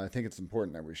 I think it's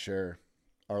important that we share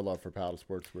our love for paddle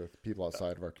sports with people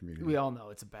outside of our community. We all know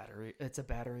it's a battery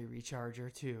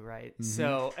recharger too, right? Mm-hmm.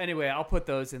 So anyway, I'll put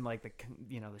those in like the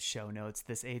show notes,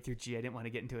 this A through G. I didn't want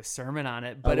to get into a sermon on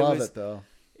it, but I love it though.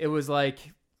 It was like,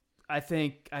 I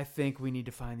think we need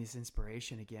to find this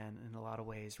inspiration again in a lot of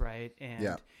ways, right?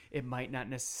 And it might not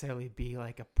necessarily be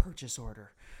like a purchase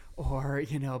order or,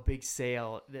 big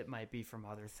sale. That might be from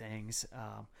other things.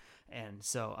 And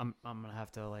so I'm going to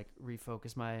have to like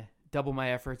refocus double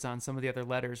my efforts on some of the other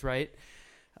letters, right?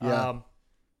 Back.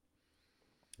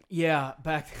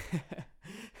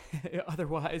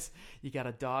 Otherwise, you got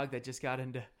a dog that just got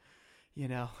into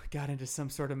some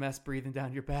sort of mess breathing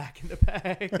down your back in the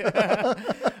bag.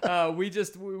 We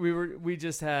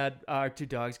just had our two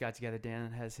dogs got together.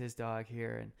 Dan has his dog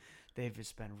here, and they've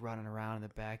just been running around in the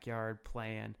backyard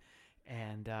playing.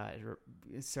 And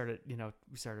it started,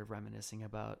 we started reminiscing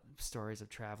about stories of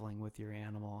traveling with your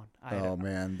animal.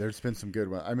 Man, there's been some good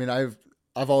ones. I mean, I've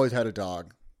always had a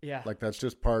dog. Yeah. Like that's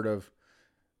just part of,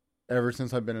 ever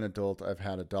since I've been an adult, I've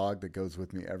had a dog that goes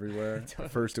with me everywhere. Totally.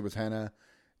 First it was Henna.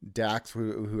 Dax,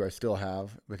 who I still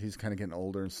have, but he's kind of getting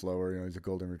older and slower. He's a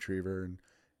golden retriever, and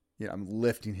I'm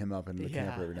lifting him up into the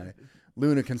camper every night.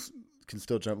 Luna can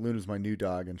still jump. Luna's my new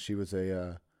dog, and she was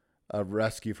a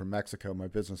rescue from Mexico. My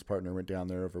business partner went down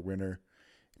there over winter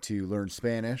to learn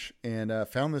Spanish and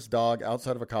found this dog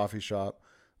outside of a coffee shop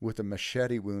with a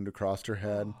machete wound across her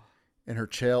head, and her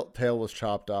tail was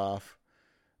chopped off.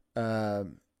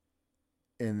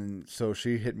 And so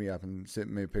she hit me up and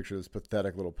sent me a picture of this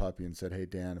pathetic little puppy and said, "Hey,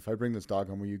 Dan, if I bring this dog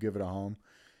home, will you give it a home?"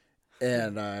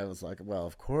 And I was like, well,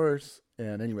 of course.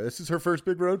 And anyway, this is her first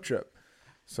big road trip.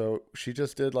 So she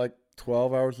just did like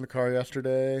 12 hours in the car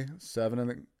yesterday, 7 in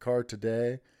the car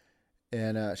today.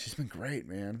 And she's been great,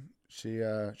 man. She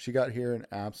got here and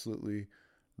absolutely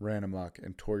ran amok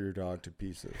and tore your dog to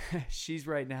pieces? She's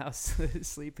right now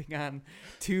sleeping on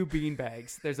 2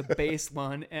 beanbags. There's a base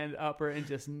one and upper, and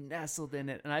just nestled in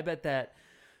it. And I bet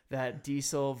that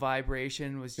diesel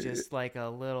vibration was just like a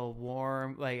little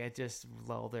warm, like it just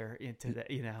lulled her into the,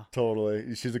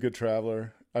 Totally. She's a good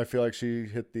traveler. I feel like she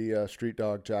hit the street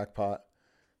dog jackpot.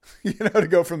 To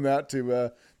go from that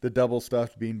to the double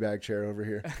stuffed beanbag chair over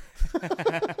here.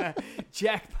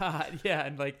 Jackpot. Yeah.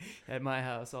 And like at my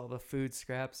house, all the food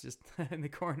scraps just in the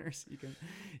corners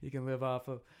you can live off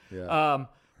of. Yeah.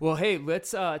 Well, hey,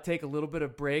 let's take a little bit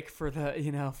of break for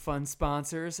the, fun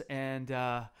sponsors, and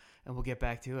we'll get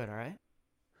back to it. All right.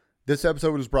 This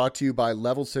episode was brought to you by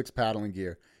Level 6 Paddling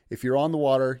Gear. If you're on the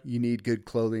water, you need good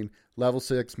clothing. Level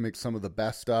 6 makes some of the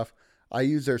best stuff. I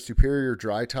use their Superior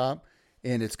Dry Top,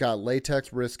 and it's got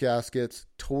latex wrist gaskets,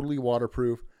 totally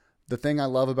waterproof. The thing I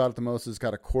love about it the most is it's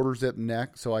got a 1/4 zip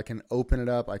neck, so I can open it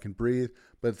up, I can breathe.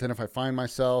 But then if I find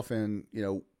myself in,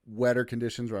 wetter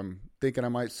conditions where I'm thinking I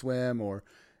might swim or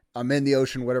I'm in the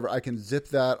ocean, whatever, I can zip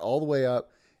that all the way up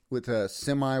with a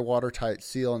semi-watertight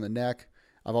seal on the neck.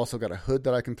 I've also got a hood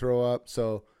that I can throw up.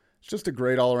 So it's just a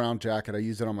great all-around jacket. I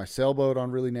use it on my sailboat on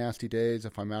really nasty days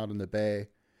if I'm out in the bay.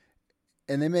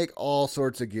 And they make all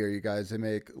sorts of gear, you guys. They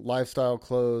make lifestyle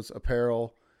clothes,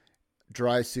 apparel,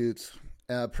 dry suits,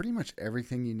 pretty much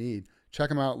everything you need. Check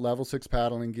them out, Level 6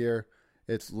 Paddling Gear.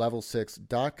 It's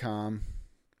level6.com.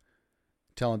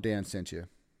 Tell them Dan sent you.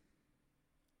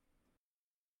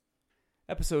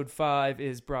 Episode 5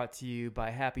 is brought to you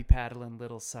by Happy Paddlin'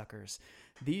 Little Suckers.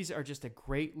 These are just a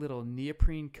great little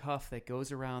neoprene cuff that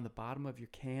goes around the bottom of your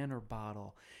can or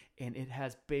bottle, and it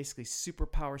has basically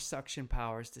superpower suction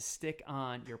powers to stick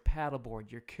on your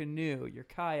paddleboard, your canoe, your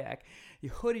kayak,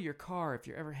 your hood of your car. If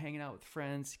you're ever hanging out with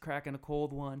friends, cracking a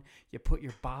cold one, you put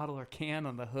your bottle or can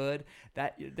on the hood.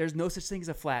 There's no such thing as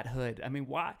a flat hood. I mean,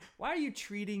 why are you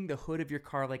treating the hood of your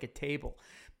car like a table?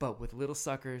 But with Little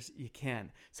Suckers, you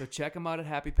can. So check them out at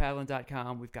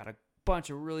happypaddling.com. We've got a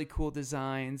bunch of really cool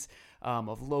designs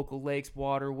of local lakes,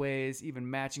 waterways, even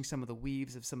matching some of the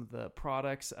weaves of some of the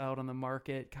products out on the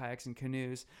market, kayaks and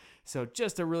canoes. So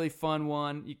just a really fun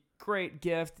one. Great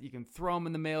gift. You can throw them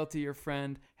in the mail to your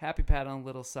friend. Happy Paddling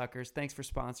Little Suckers. Thanks for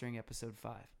sponsoring episode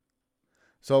 5.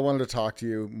 So I wanted to talk to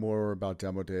you more about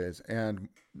demo days and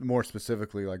more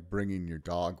specifically like bringing your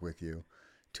dog with you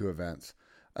to events.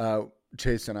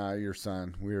 Chase and I, your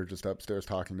son, we were just upstairs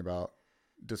talking about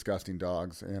disgusting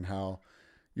dogs and how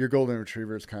your golden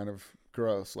retriever is kind of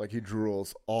gross. Like he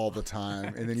drools all the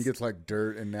time and then he gets like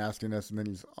dirt and nastiness and then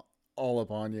he's all up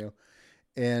on you.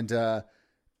 And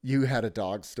you had a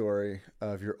dog story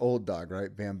of your old dog,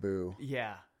 right? Bamboo.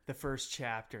 Yeah. The first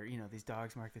chapter, these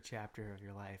dogs mark the chapter of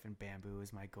your life, and Bamboo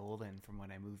is my golden from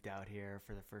when I moved out here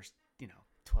for the first,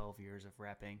 12 years of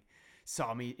repping.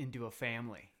 Saw me into a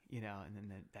family, and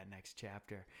then that next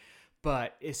chapter.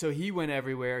 But so he went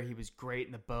everywhere. He was great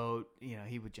in the boat.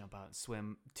 He would jump out and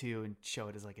swim too and show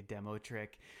it as like a demo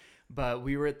trick. But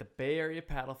we were at the Bay Area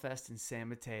Paddle Fest in San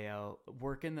Mateo,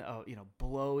 working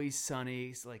blowy,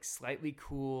 sunny, like slightly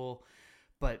cool,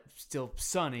 but still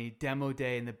sunny demo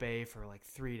day in the Bay for like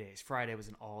 3 days. Friday was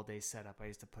an all-day setup. I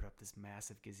used to put up this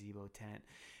massive gazebo tent,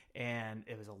 and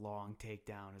it was a long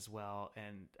takedown as well.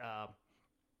 And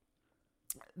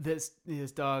this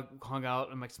dog hung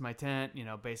out next to my tent,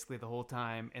 basically the whole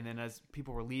time. And then as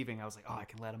people were leaving, I was like, oh, I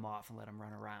can let him off and let him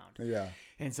run around. Yeah.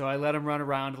 And so I let him run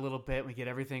around a little bit. We get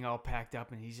everything all packed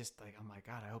up, and he's just like, oh my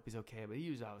God, I hope he's okay. But he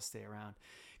usually always stay around.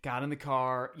 Got in the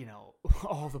car,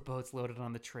 all the boats loaded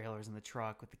on the trailers in the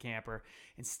truck with the camper,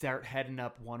 and start heading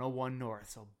up 101 North.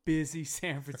 So busy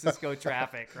San Francisco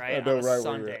traffic, right? On a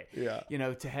Sunday. Yeah.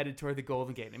 To headed toward the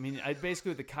Golden Gate. I mean, I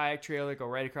basically with the kayak trailer go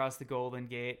right across the Golden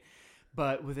Gate.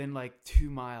 But within like 2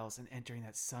 miles and entering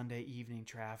that Sunday evening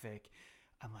traffic,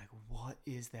 I'm like, what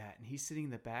is that? And he's sitting in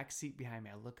the back seat behind me.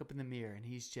 I look up in the mirror and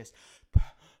he's just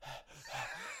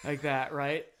like that,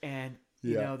 right? And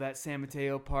that San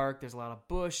Mateo Park, there's a lot of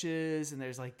bushes and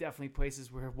there's like definitely places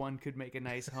where one could make a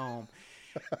nice home.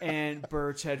 And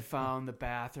Birch had found the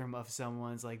bathroom of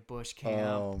someone's like bush camp.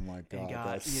 Oh my God. And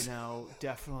got,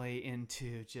 definitely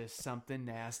into just something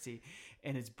nasty.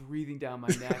 And it's breathing down my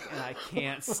neck and I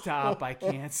can't stop. I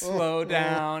can't slow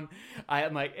down.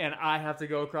 I'm like, and I have to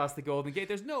go across the Golden Gate.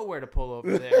 There's nowhere to pull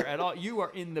over there at all. You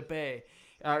are in the Bay,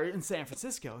 or in San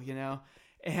Francisco,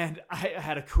 And I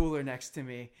had a cooler next to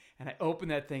me, and I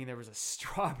opened that thing, and there was a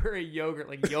strawberry yogurt,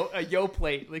 like a yo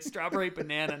plate, like strawberry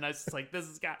banana, and I was just like, this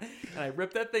is got. And I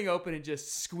ripped that thing open and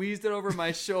just squeezed it over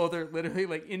my shoulder, literally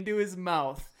like into his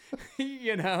mouth.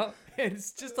 you know, and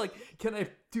it's just like, can I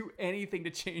do anything to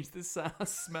change the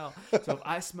smell? So if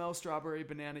I smell strawberry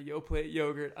banana Yoplait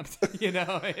yogurt, you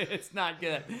know, it's not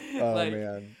good. Oh like,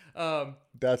 man,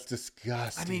 that's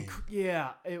disgusting. I mean,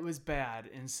 yeah, it was bad.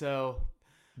 And so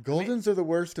Goldens are the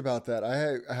worst about that.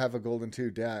 I have a golden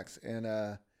too, Dax,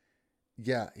 and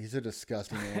yeah, he's a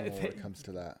disgusting animal when it comes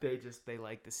to that. They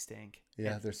like the stink.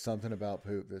 Yeah, there's something about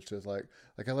poop that's just like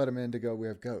I let him in to go. We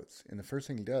have goats, and the first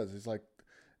thing he does is like,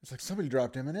 it's like somebody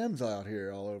dropped M&Ms out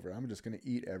here all over. I'm just gonna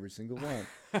eat every single one.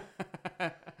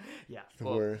 Yeah, the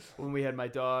worst. When we had my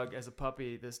dog as a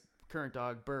puppy, this current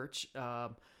dog Birch,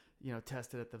 you know,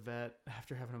 tested at the vet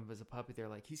after having him as a puppy. They're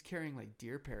like, he's carrying like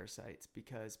deer parasites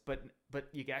but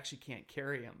you actually can't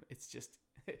carry him. It's just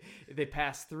they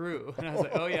pass through. And I was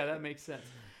like, oh yeah, that makes sense.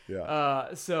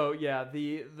 Yeah. So yeah,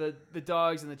 the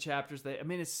dogs in the chapters, I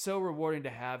mean, it's so rewarding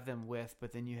to have them with,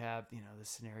 but then you have, you know, the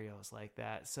scenarios like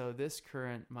that. So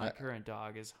my current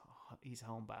dog he's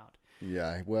homebound.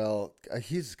 Yeah. Well,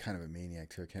 he's kind of a maniac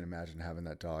too. I can't imagine having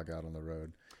that dog out on the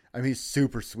road. I mean, he's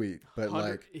super sweet, but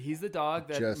like he's the dog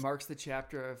that marks the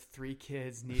chapter of 3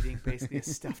 kids needing basically a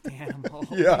stuffed animal.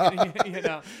 Yeah. You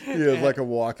know, he is like a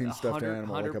walking stuffed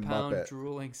animal, like a 100-pound Muppet.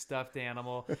 drooling stuffed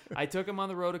animal. I took him on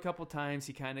the road a couple times.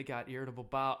 He kind of got irritable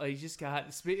bowel.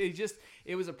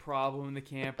 It was a problem in the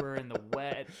camper and the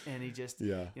wet, and he just,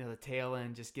 you know, the tail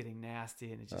end just getting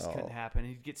nasty, and it just couldn't happen.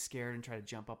 He'd get scared and try to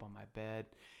jump up on my bed.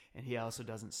 And he also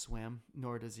doesn't swim,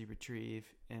 nor does he retrieve.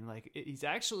 And like, he's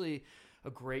actually a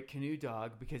great canoe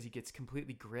dog because he gets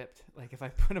completely gripped. Like if I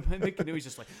put him in the canoe, he's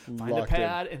just like find a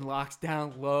pad and locks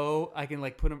down low. I can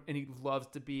like put him, and he loves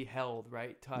to be held,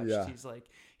 right? Touched. Yeah.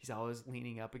 He's always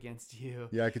leaning up against you.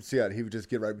 Yeah, I could see that. He would just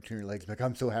get right between your legs. Like,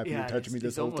 I'm so happy you're touching me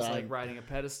this whole time. He's almost like riding a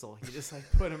pedestal. You just like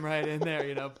put him right in there,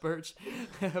 you know, Birch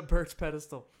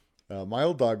pedestal. My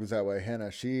old dog was that way. Hannah,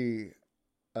 she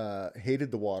hated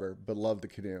the water but loved the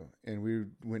canoe, and we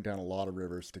went down a lot of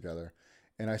rivers together.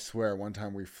 And I swear one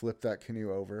time we flipped that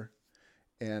canoe over,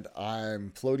 and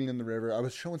I'm floating in the river. I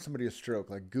was showing somebody a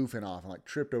stroke, like goofing off, and like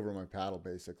tripped over my paddle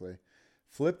basically,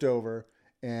 flipped over,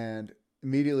 and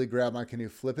immediately grabbed my canoe,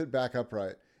 flip it back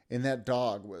upright, and that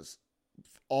dog was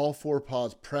all 4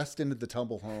 paws pressed into the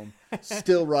tumble home,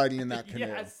 still riding in that canoe.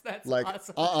 Yes, that's like,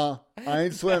 awesome. I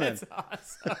ain't swimming.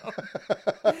 That's awesome.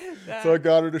 So I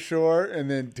got her to shore, and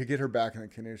then to get her back in the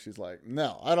canoe, she's like,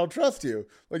 no, I don't trust you.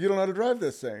 Like, you don't know how to drive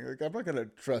this thing. Like, I'm not going to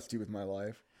trust you with my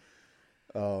life.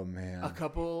 Oh, man. A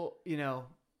couple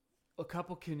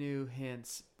canoe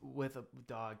hints with a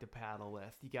dog to paddle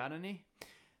with. You got any?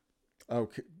 Oh,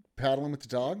 paddling with the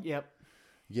dog? Yep.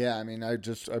 Yeah, I mean, I've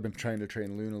been trying to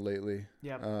train Luna lately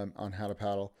on how to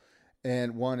paddle.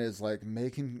 And one is like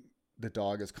making the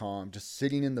dog as calm, just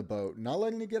sitting in the boat, not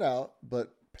letting it get out,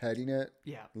 but petting it,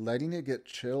 letting it get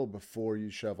chill before you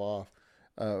shove off.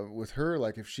 With her,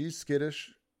 like if she's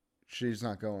skittish, she's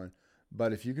not going.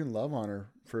 But if you can love on her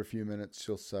for a few minutes,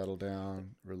 she'll settle down,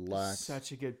 relax.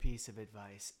 Such a good piece of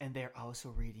advice. And they're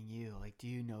also reading you. Like, do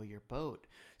you know your boat?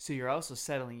 So you're also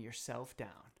settling yourself down.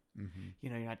 Mm-hmm. You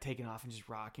know, you're not taking off and just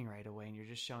rocking right away, and you're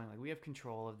just showing like we have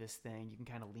control of this thing. You can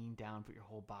kind of lean down, put your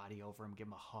whole body over him, give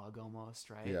him a hug almost,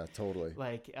 right? Yeah, totally.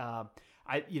 Like,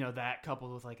 that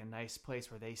coupled with like a nice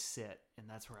place where they sit, and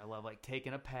that's where I love like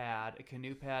taking a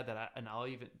canoe pad I'll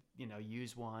even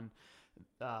use one,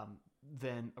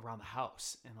 then around the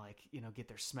house and like get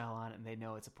their smell on it, and they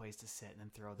know it's a place to sit, and then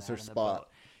throw that in the boat.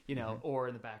 Or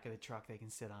in the back of the truck, they can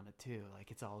sit on it too. Like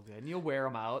it's all good. And you'll wear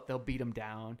them out. They'll beat them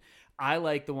down. I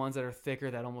like the ones that are thicker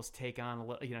that almost take on a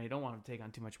little, you don't want them to take on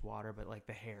too much water, but like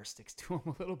the hair sticks to them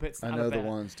a little bit. I know the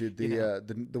ones, dude.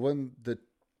 The one,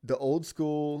 the old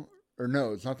school, or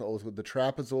no, it's not the old school. The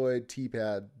trapezoid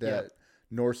T-pad that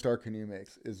North Star Canoe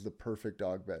makes is the perfect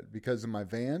dog bed, because in my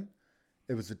van,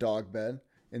 it was a dog bed.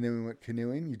 And then we went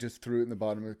canoeing. You just threw it in the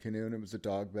bottom of the canoe, and it was a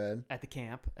dog bed. At the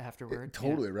camp afterward.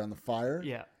 Totally, around the fire.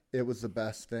 Yeah. It was the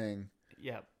best thing.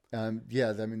 Yep. I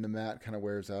mean, the mat kind of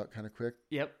wears out kind of quick.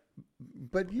 Yep.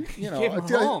 But you know, came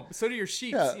home. So do your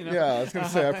sheets. Yeah, I was gonna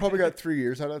say I probably got 3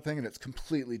 years out of that thing, and it's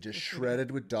completely just shredded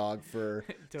with dog fur.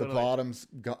 Totally. The bottom's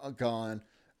gone,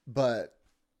 but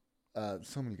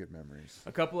so many good memories.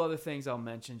 A couple other things I'll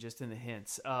mention just in the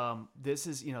hints. This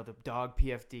is the dog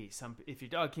PFD. If your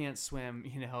dog can't swim,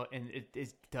 and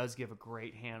it does give a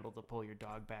great handle to pull your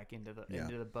dog back into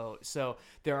the boat. So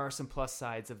there are some plus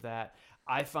sides of that.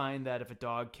 I find that if a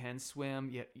dog can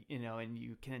swim, and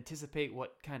you can anticipate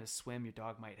what kind of swim your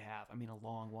dog might have. I mean, a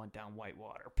long one down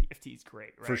whitewater, PFD is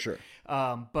great, right? For sure.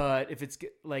 But if it's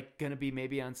like going to be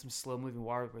maybe on some slow moving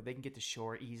water where they can get to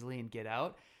shore easily and get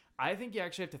out, I think you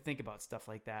actually have to think about stuff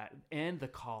like that, and the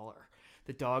collar,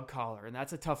 the dog collar, and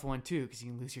that's a tough one too because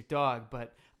you can lose your dog.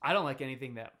 But I don't like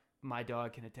anything that my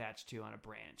dog can attach to on a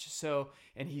branch. So,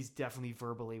 and he's definitely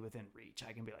verbally within reach.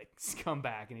 I can be like, come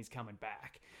back, and he's coming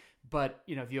back. But,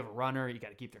 you know, if you have a runner, you got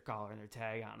to keep their collar and their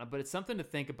tag on them. But it's something to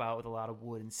think about with a lot of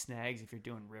wood and snags if you're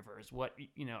doing rivers. What,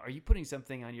 you know, are you putting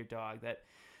something on your dog that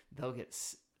they'll get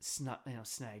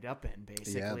snagged up in,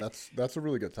 basically? Yeah, that's a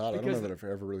really good thought. I don't know that I've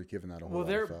ever really given that a whole lot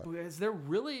of thought. They're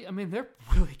really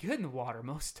good in the water.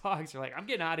 Most dogs are like, I'm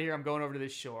getting out of here. I'm going over to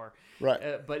this shore.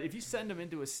 Right. But if you send them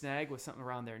into a snag with something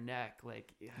around their neck,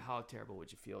 like, how terrible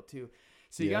would you feel too?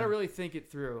 So you got to really think it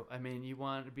through. I mean, you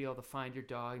want to be able to find your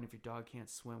dog, and if your dog can't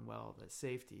swim well, that's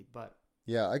safety. But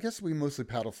yeah, I guess we mostly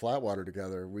paddle flat water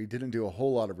together. We didn't do a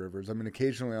whole lot of rivers. I mean,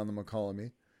 occasionally on the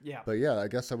McCollum. Yeah. But yeah, I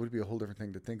guess that would be a whole different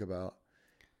thing to think about.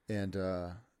 And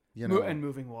and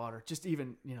moving water, just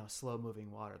even, you know, slow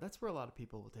moving water. That's where a lot of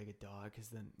people will take a dog because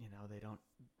then, you know,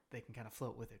 they can kind of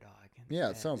float with their dog. And,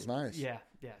 it sounds nice. Yeah.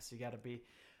 So you got to be.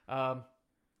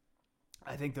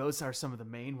 I think those are some of the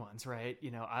main ones, right? You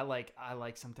know, I like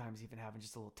sometimes even having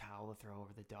just a little towel to throw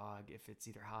over the dog if it's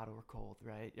either hot or cold,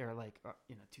 right? Or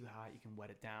you know, too hot, you can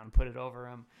wet it down, put it over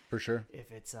him. For sure.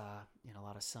 If it's you know, a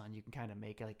lot of sun, you can kind of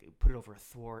make put it over a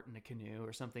thwart in a canoe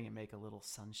or something and make a little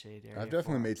sunshade area. I've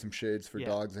definitely made some shades for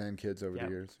dogs and kids over the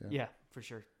years. Yeah, for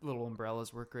sure. Little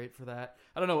umbrellas work great for that.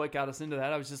 I don't know what got us into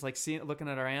that. I was just like looking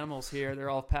at our animals here.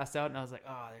 They're all passed out, and I was like,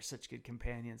 oh, they're such good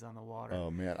companions on the water. Oh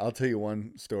man, I'll tell you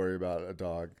one story about a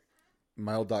dog.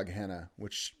 My old dog Henna,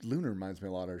 which Luna reminds me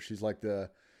a lot of her. She's like a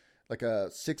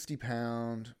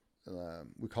 60-pound.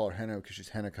 We call her Henna because she's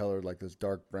henna colored, like this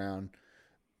dark brown.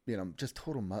 You know, just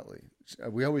total Muttley.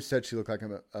 We always said she looked like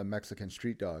a Mexican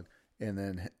street dog. And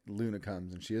then Luna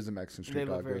comes, and she is a Mexican street dog.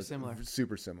 They look very similar.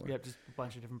 Super similar. Yeah, just a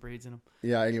bunch of different breeds in them.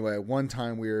 Yeah, anyway, one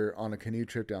time we were on a canoe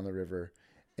trip down the river,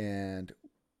 and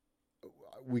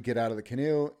we get out of the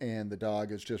canoe, and the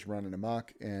dog is just running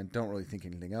amok and don't really think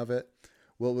anything of it.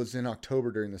 Well, it was in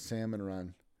October during the salmon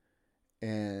run,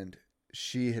 and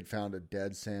she had found a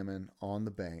dead salmon on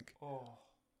the bank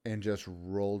and just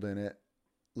rolled in it.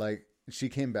 Like, she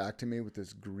came back to me with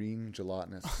this green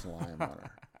gelatinous slime on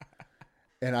her.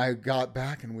 And I got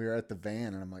back, and we were at the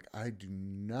van, and I'm like,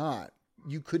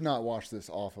 you could not wash this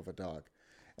off of a dog.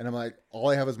 And I'm like, all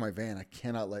I have is my van. I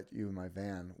cannot let you in my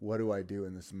van. What do I do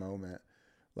in this moment?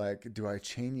 Like, do I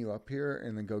chain you up here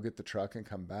and then go get the truck and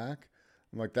come back?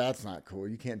 I'm like, that's not cool.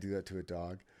 You can't do that to a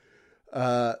dog.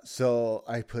 So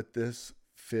I put this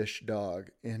fish dog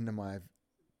into my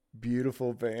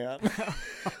beautiful van.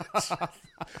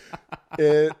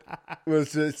 It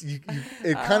was just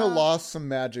it kind of lost some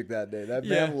magic that day. That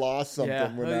van lost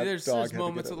something when that there's dog. There's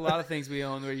moments with a lot of things we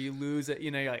own where you lose it. You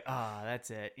know, you're like,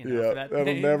 that's it. You know, yeah, for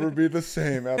that'll never be the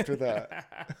same after that.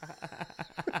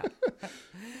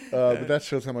 But that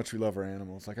shows how much we love our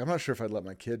animals. Like, I'm not sure if I'd let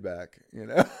my kid back. You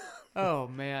know. Oh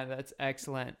man, that's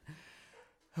excellent.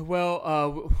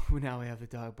 Well, now we have the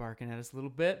dog barking at us a little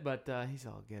bit, but he's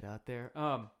all good out there.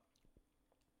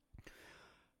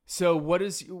 So what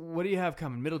do you have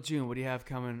coming? Middle June, what do you have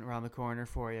coming around the corner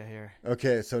for you here?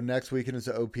 Okay, so next weekend is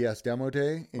the OPS demo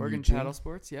day in Oregon Eugene. Paddle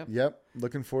Sports, yep. Yep,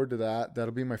 looking forward to that.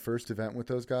 That'll be my first event with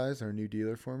those guys. They're a new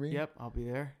dealer for me. Yep, I'll be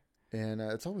there. And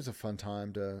it's always a fun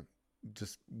time to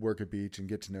just work a beach and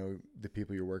get to know the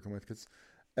people you're working with, because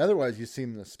otherwise you see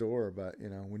them in the store, but you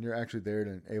know, when you're actually there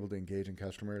and able to engage in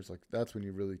customers, like that's when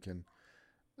you really can,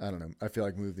 I don't know, I feel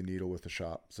like move the needle with the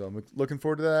shop. So I'm looking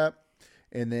forward to that.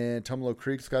 And then Tumalo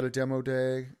Creek's got a demo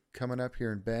day coming up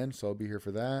here in Bend, so I'll be here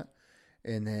for that.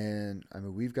 And then, I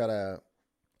mean, we've got a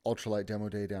ultralight demo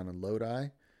day down in Lodi.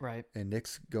 Right. And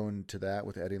Nick's going to that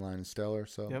with Eddie Line and Stellar.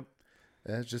 So yep.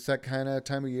 It's just that kind of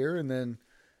time of year. And then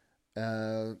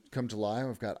come July,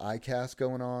 we've got ICAST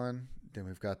going on. Then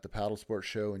we've got the Paddle Sports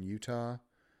Show in Utah,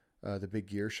 the Big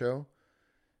Gear Show.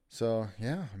 So,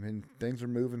 yeah, I mean, things are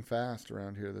moving fast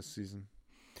around here this season.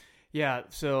 Yeah,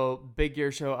 so Big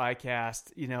Gear Show,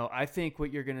 ICAST. You know, I think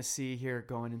what you're going to see here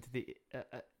going into the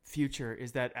future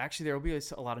is that actually there will be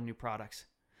a lot of new products.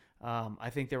 I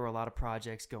think there were a lot of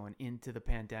projects going into the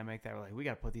pandemic that were like, we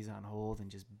got to put these on hold and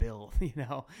just build, you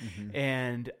know. Mm-hmm.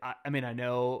 And I mean,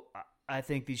 I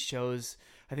think these shows,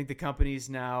 I think the companies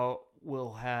now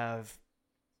will have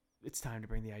it's time to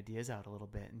bring the ideas out a little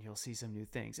bit, and you'll see some new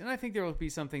things. And I think there will be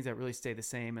some things that really stay the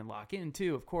same and lock in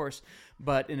too, of course.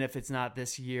 And if it's not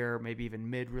this year, maybe even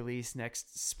mid-release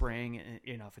next spring,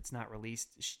 if it's not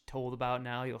released, told about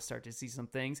now, you'll start to see some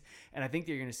things. And I think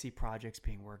you're going to see projects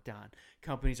being worked on.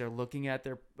 Companies are looking at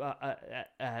their,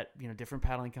 different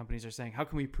paddling companies are saying, how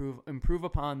can we improve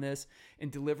upon this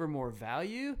and deliver more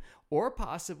value, or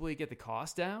possibly get the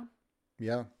cost down?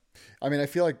 Yeah. I mean, I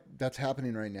feel like that's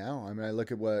happening right now. I mean, I look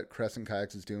at what Crescent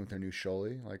Kayaks is doing with their new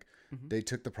Shoalie. Like, they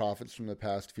took the profits from the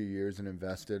past few years and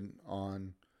invested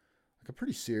on like a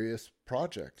pretty serious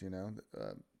project,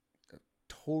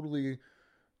 totally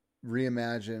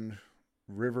reimagined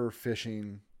river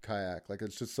fishing kayak. Like,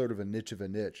 it's just sort of a niche of a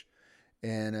niche.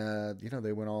 And,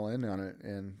 they went all in on it,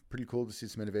 and pretty cool to see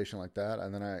some innovation like that.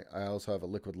 And then I also have a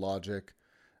Liquid Logic.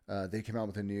 They came out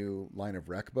with a new line of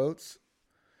rec boats.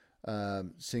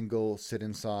 Single sit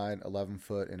inside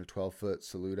 11-foot and a 12-foot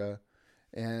Saluda,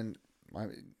 and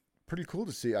pretty cool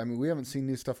to see. I mean, we haven't seen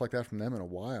new stuff like that from them in a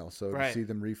while, so to see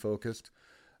them refocused,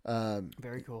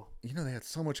 very cool. They had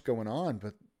so much going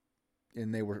on,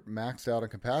 and they were maxed out on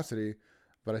capacity,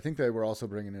 but I think they were also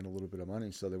bringing in a little bit of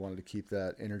money, so they wanted to keep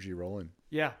that energy rolling.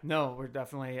 Yeah, no, we're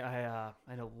definitely. I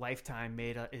know Lifetime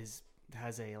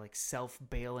has a like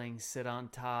self-bailing sit on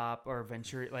top, or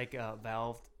Venturi like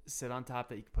valved sit on top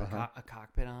that you can put a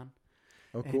cockpit on.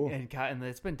 Oh, cool. And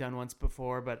it's been done once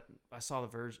before, but I saw the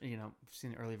version, I've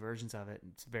seen the early versions of it.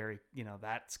 It's very,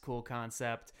 that's cool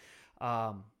concept.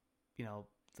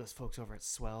 Those folks over at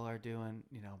Swell are doing,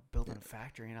 building a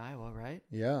factory in Iowa, right?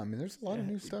 Yeah. I mean, there's a lot of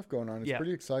new stuff going on. It's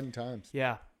pretty exciting times.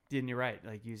 Yeah. And you're right.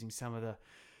 Like using some of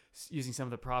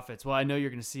the profits. Well, I know you're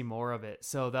going to see more of it.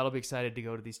 So that'll be excited to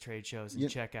go to these trade shows and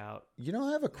check out.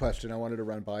 I have a question I wanted to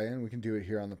run by, and we can do it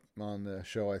here on the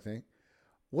show, I think.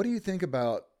 What do you think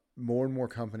about more and more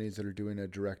companies that are doing a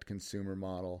direct consumer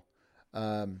model?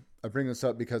 I bring this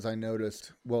up because I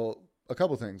noticed, a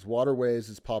couple things. Waterways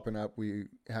is popping up. We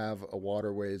have a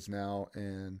Waterways now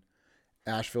in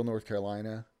Asheville, North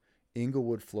Carolina,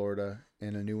 Inglewood, Florida,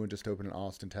 and a new one just opened in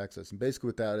Austin, Texas. And basically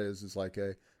what that is like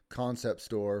a concept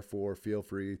store for Feel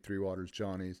Free, Three Waters,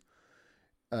 Johnny's.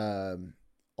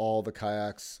 All the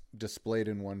kayaks displayed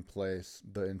in one place,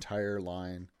 the entire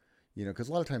line, because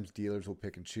a lot of times dealers will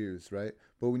pick and choose, right?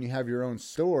 But when you have your own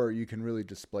store, you can really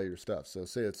display your stuff. So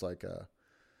say it's like a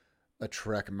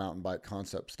Trek mountain bike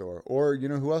concept store, or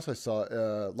who else I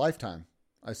saw? Lifetime.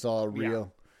 I saw a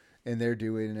reel, and they're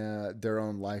doing their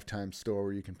own Lifetime store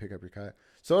where you can pick up your kayak.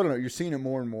 So I don't know. You're seeing it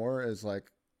more and more as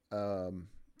like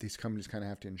these companies kind of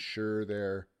have to ensure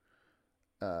their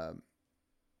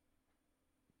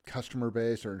customer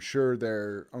base or ensure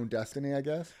their own destiny, I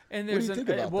guess. And there's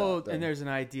there's an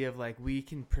idea of like, we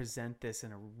can present this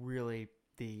in a really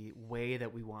the way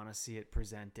that we want to see it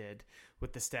presented,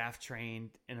 with the staff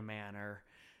trained in a manner,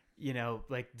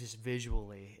 like just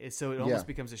visually. So it almost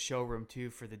becomes a showroom too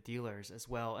for the dealers as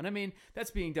well. And I mean, that's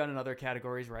being done in other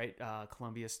categories, right?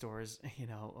 Columbia stores,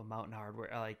 Mountain Hardware,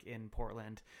 like in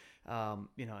Portland,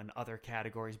 in other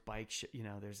categories, bike,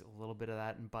 there's a little bit of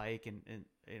that in bike, and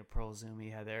Pearl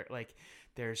Zumi had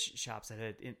there's shops that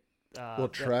had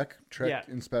Trek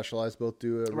and Specialized both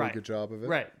do a really good job of it.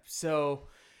 Right. So,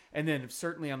 and then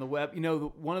certainly on the web,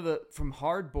 one of the from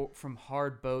hard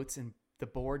boats and the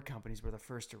board companies were the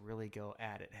first to really go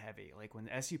at it heavy. Like when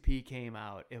the SUP came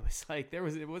out, it was like it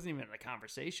wasn't even a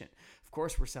conversation. Of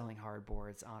course, we're selling hard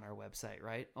boards on our website,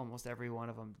 right? Almost every one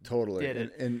of them totally did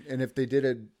it. And if they did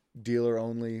a dealer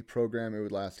only program, it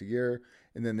would last a year,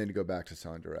 and then they'd go back to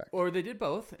selling direct. Or they did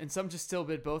both, and some just still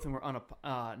did both and were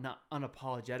not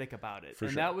unapologetic about it.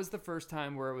 And that was the first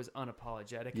time where it was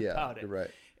unapologetic about it. You're right.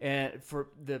 And for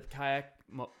the kayak,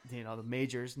 the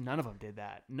majors, none of them did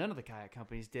that. None of the kayak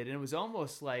companies did. And it was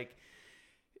almost like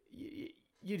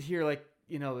you'd hear like,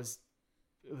 it was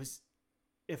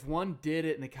if one did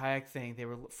it in the kayak thing, they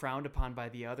were frowned upon by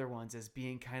the other ones as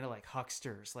being kind of like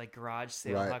hucksters, like garage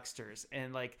sale hucksters.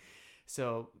 And like,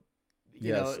 so,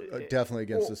 definitely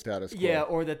against the status quo. Yeah,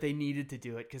 or that they needed to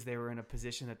do it because they were in a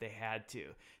position that they had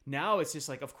to. Now it's just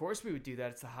like, of course we would do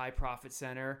that. It's a high profit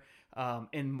center,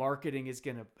 and marketing is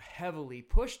going to heavily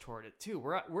push toward it too.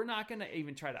 We're not going to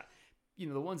even try to,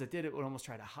 the ones that did it would almost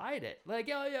try to hide it. Like,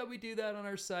 oh yeah, we do that on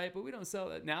our site, but we don't sell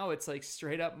that. Now it's like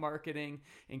straight up marketing,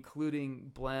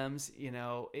 including blems,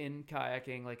 in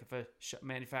kayaking. Like if a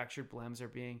manufactured blems are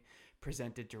being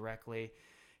presented directly,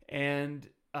 and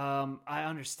I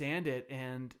understand it,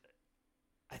 and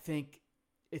I think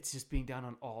it's just being done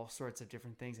on all sorts of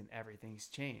different things, and everything's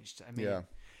changed. I mean,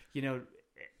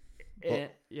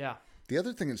 The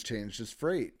other thing that's changed is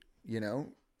freight.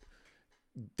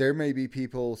 there may be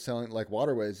people selling like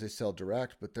Waterways, they sell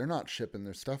direct, but they're not shipping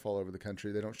their stuff all over the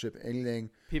country. They don't ship anything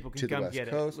People can to the come West get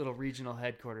Coast. it. Little regional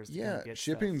headquarters. To Yeah, come get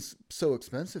shipping's stuff. so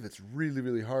expensive. It's really,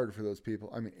 really hard for those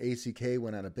people. I mean, ACK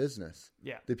went out of business.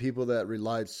 Yeah. The people that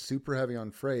relied super heavy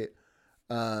on freight,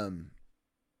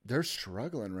 they're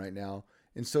struggling right now.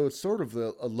 And so it's sort of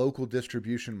a local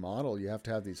distribution model. You have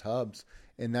to have these hubs,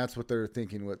 and that's what they're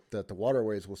thinking that the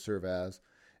Waterways will serve as,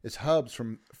 is hubs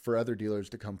for other dealers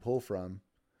to come pull from.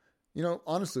 You know,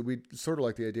 honestly, we sort of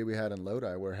like the idea we had in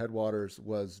Lodi, where Headwaters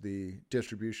was the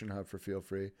distribution hub for Feel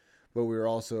Free, but we were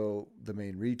also the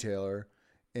main retailer.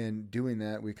 And doing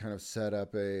that, we kind of set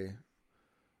up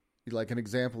like an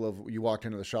example of, you walked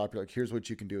into the shop, you're like, here's what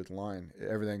you can do with the line.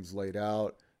 Everything's laid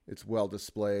out. It's well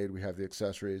displayed. We have the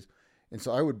accessories. And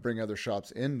so I would bring other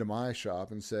shops into my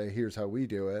shop and say, here's how we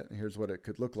do it. And here's what it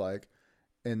could look like.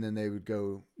 And then they would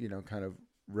go, you know, kind of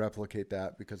replicate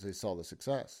that because they saw the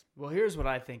success. Well, here's what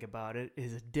I think about it: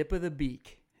 is a dip of the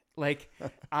beak. Like,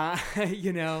 I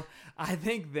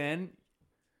think then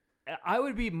I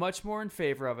would be much more in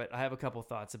favor of it. I have a couple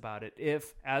thoughts about it.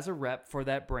 If, as a rep for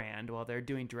that brand, while they're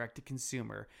doing direct to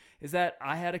consumer, is that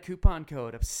I had a coupon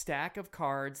code, a stack of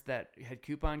cards that had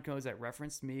coupon codes that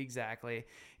referenced me exactly.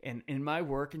 And in my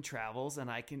work and travels and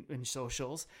in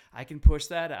socials, I can push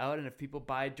that out. And if people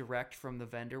buy direct from the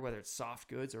vendor, whether it's soft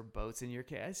goods or boats in your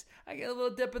case, I get a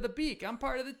little dip of the beak. I'm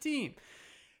part of the team.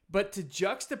 But to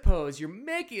juxtapose, you're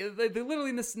making, they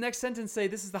literally in this next sentence say,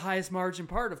 this is the highest margin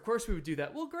part. Of course we would do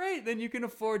that. Well, great. Then you can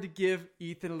afford to give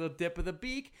Ethan a little dip of the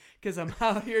beak because I'm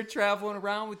out here traveling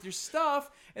around with your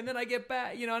stuff. And then I get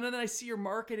back, you know, and then I see your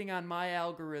marketing on my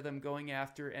algorithm going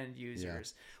after end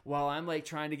users. Yeah. While I'm like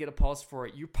trying to get a pulse for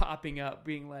it, you're popping up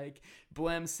being like,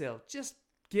 Blem sale, just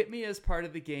get me as part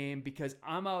of the game because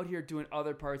I'm out here doing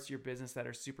other parts of your business that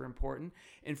are super important.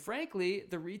 And frankly,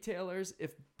 the retailers,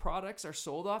 if products are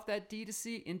sold off that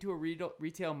D2C into a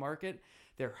retail market,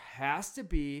 there has to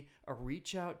be a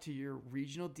reach out to your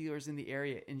regional dealers in the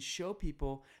area and show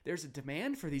people there's a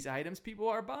demand for these items. People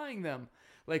are buying them.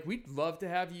 Like, we'd love to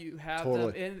have you have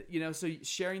them. And, you know, so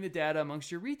sharing the data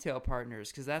amongst your retail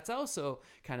partners, because that's also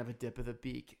kind of a dip of the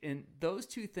beak. And those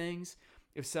two things,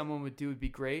 if someone would do, would be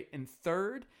great. And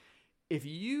third, if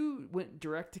you went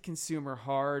direct to consumer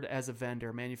hard as a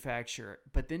vendor, manufacturer,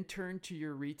 but then turned to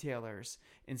your retailers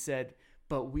and said,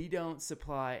 but we don't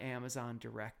supply Amazon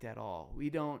direct at all. We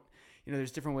don't, you know,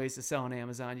 there's different ways to sell on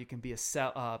Amazon. You can be a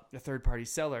third-party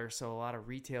seller. So a lot of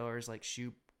retailers, like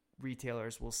shoe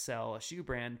retailers, will sell a shoe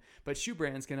brand, but shoe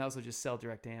brands can also just sell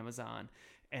direct to Amazon.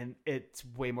 And it's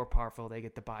way more powerful. They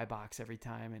get the buy box every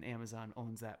time, and Amazon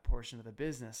owns that portion of the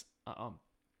business,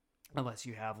 unless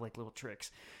you have like little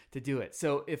tricks to do it.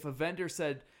 So if a vendor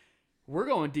said, we're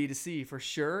going D2C for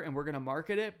sure, and we're going to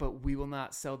market it, but we will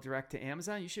not sell direct to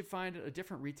Amazon, you should find a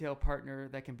different retail partner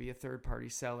that can be a third-party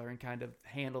seller and kind of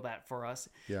handle that for us.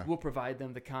 Yeah. We'll provide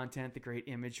them the content, the great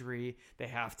imagery. They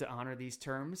have to honor these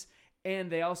terms.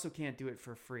 And they also can't do it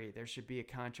for free. There should be a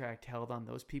contract held on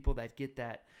those people that get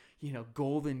that, you know,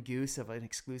 golden goose of an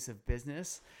exclusive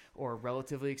business or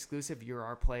relatively exclusive. You're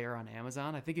our player on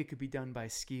Amazon. I think it could be done by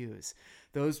SKUs.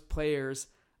 Those players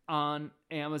on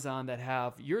Amazon that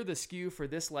have, you're the SKU for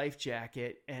this life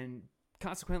jacket, and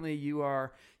consequently you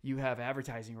have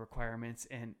advertising requirements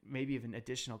and maybe even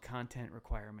additional content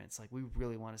requirements. Like, we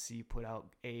really want to see you put out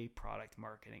a product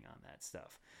marketing on that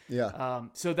stuff. Yeah.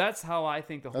 So that's how I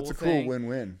think that's whole a thing. cool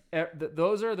win-win.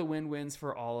 Those are the win-wins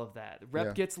for all of that. The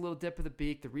rep gets a little dip of the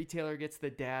beak. The retailer gets the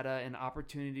data and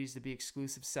opportunities to be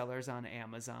exclusive sellers on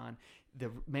Amazon.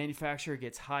 The manufacturer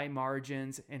gets high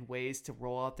margins and ways to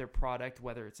roll out their product,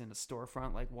 whether it's in a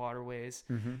storefront like Waterways,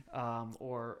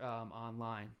 or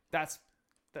online.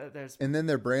 And then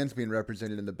their brand's being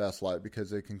represented in the best light because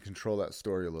they can control that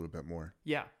story a little bit more.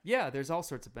 Yeah. There's all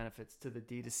sorts of benefits to the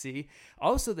D2C.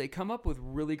 Also, they come up with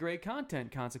really great content,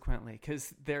 consequently,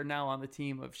 because they're now on the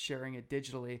team of sharing it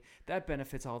digitally. That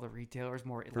benefits all the retailers,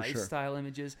 more lifestyle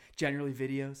images, generally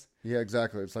videos. Yeah,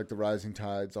 exactly. It's like the rising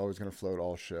tide's always going to float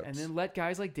all ships. And then let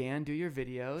guys like Dan do your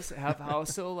videos. Have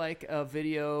also like a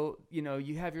video, you know,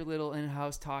 you have your little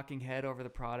in-house talking head over the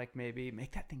product, maybe.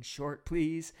 Make that thing short,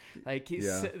 please. Like, you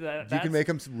can make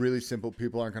them really simple.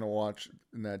 People aren't going to watch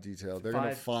in that detail. They're going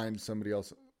to find somebody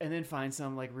else. And then find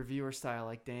some like reviewer style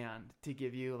like Dan to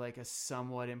give you like a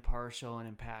somewhat impartial and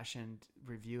impassioned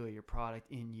review of your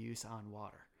product in use on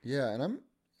water. Yeah, and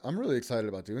I'm really excited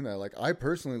about doing that. Like, I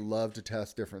personally love to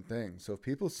test different things. So if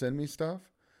people send me stuff,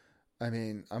 I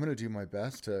mean, I'm going to do my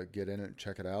best to get in it and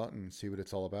check it out and see what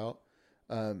it's all about.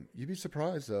 You'd be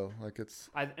surprised though. Like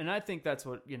I think that's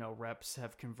what, reps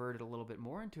have converted a little bit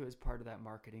more into as part of that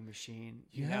marketing machine.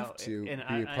 You have to and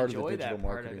be a part of the enjoy digital that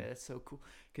part marketing. of it. It's so cool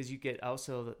because you get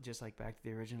also, just like back to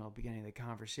the original beginning of the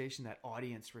conversation, that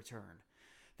audience return.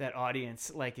 That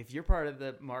audience, like if you're part of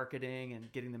the marketing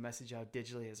and getting the message out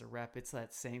digitally as a rep, it's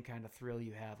that same kind of thrill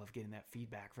you have of getting that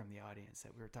feedback from the audience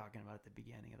that we were talking about at the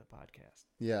beginning of the podcast.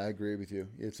 Yeah, I agree with you.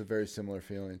 It's a very similar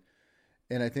feeling.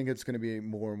 And I think it's going to be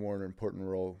more and more an important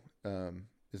role,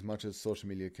 as much as social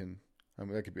media can. I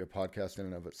mean, that could be a podcast in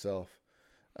and of itself,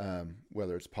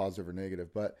 whether it's positive or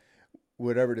negative. But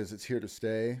whatever it is, it's here to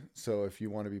stay. So if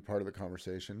you want to be part of the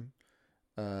conversation,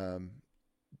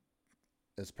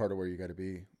 it's part of where you got to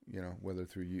be. Whether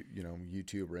through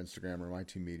YouTube or Instagram or my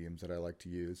two mediums that I like to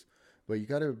use. But you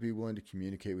got to be willing to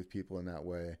communicate with people in that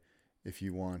way if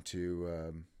you want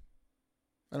to,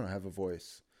 have a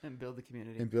voice. And build the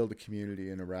community.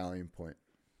 And a rallying point.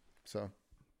 So.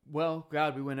 Well,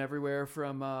 God, we went everywhere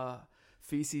from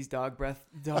feces, dog breath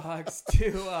dogs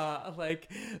to like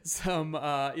some,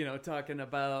 talking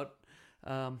about.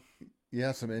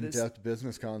 Some in-depth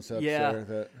business concepts. Yeah,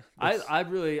 there I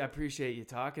really appreciate you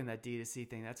talking that D2C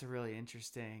thing. That's a really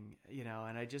interesting,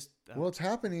 and I just... well, it's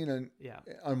happening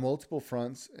on multiple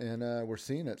fronts, and we're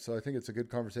seeing it. So I think it's a good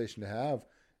conversation to have,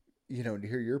 to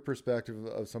hear your perspective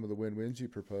of some of the win-wins you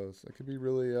propose. It could be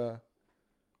really...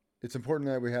 it's important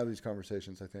that we have these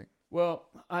conversations, I think. Well,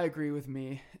 I agree with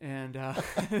me, and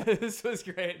this was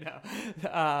great.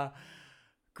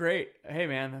 Great. Hey,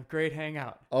 man, great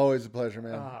hangout. Always a pleasure,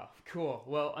 man. Cool.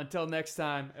 Well, until next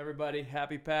time, everybody,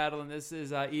 happy paddling. This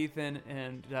is Ethan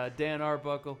and Dan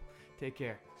Arbuckle. Take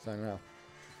care. Signing off.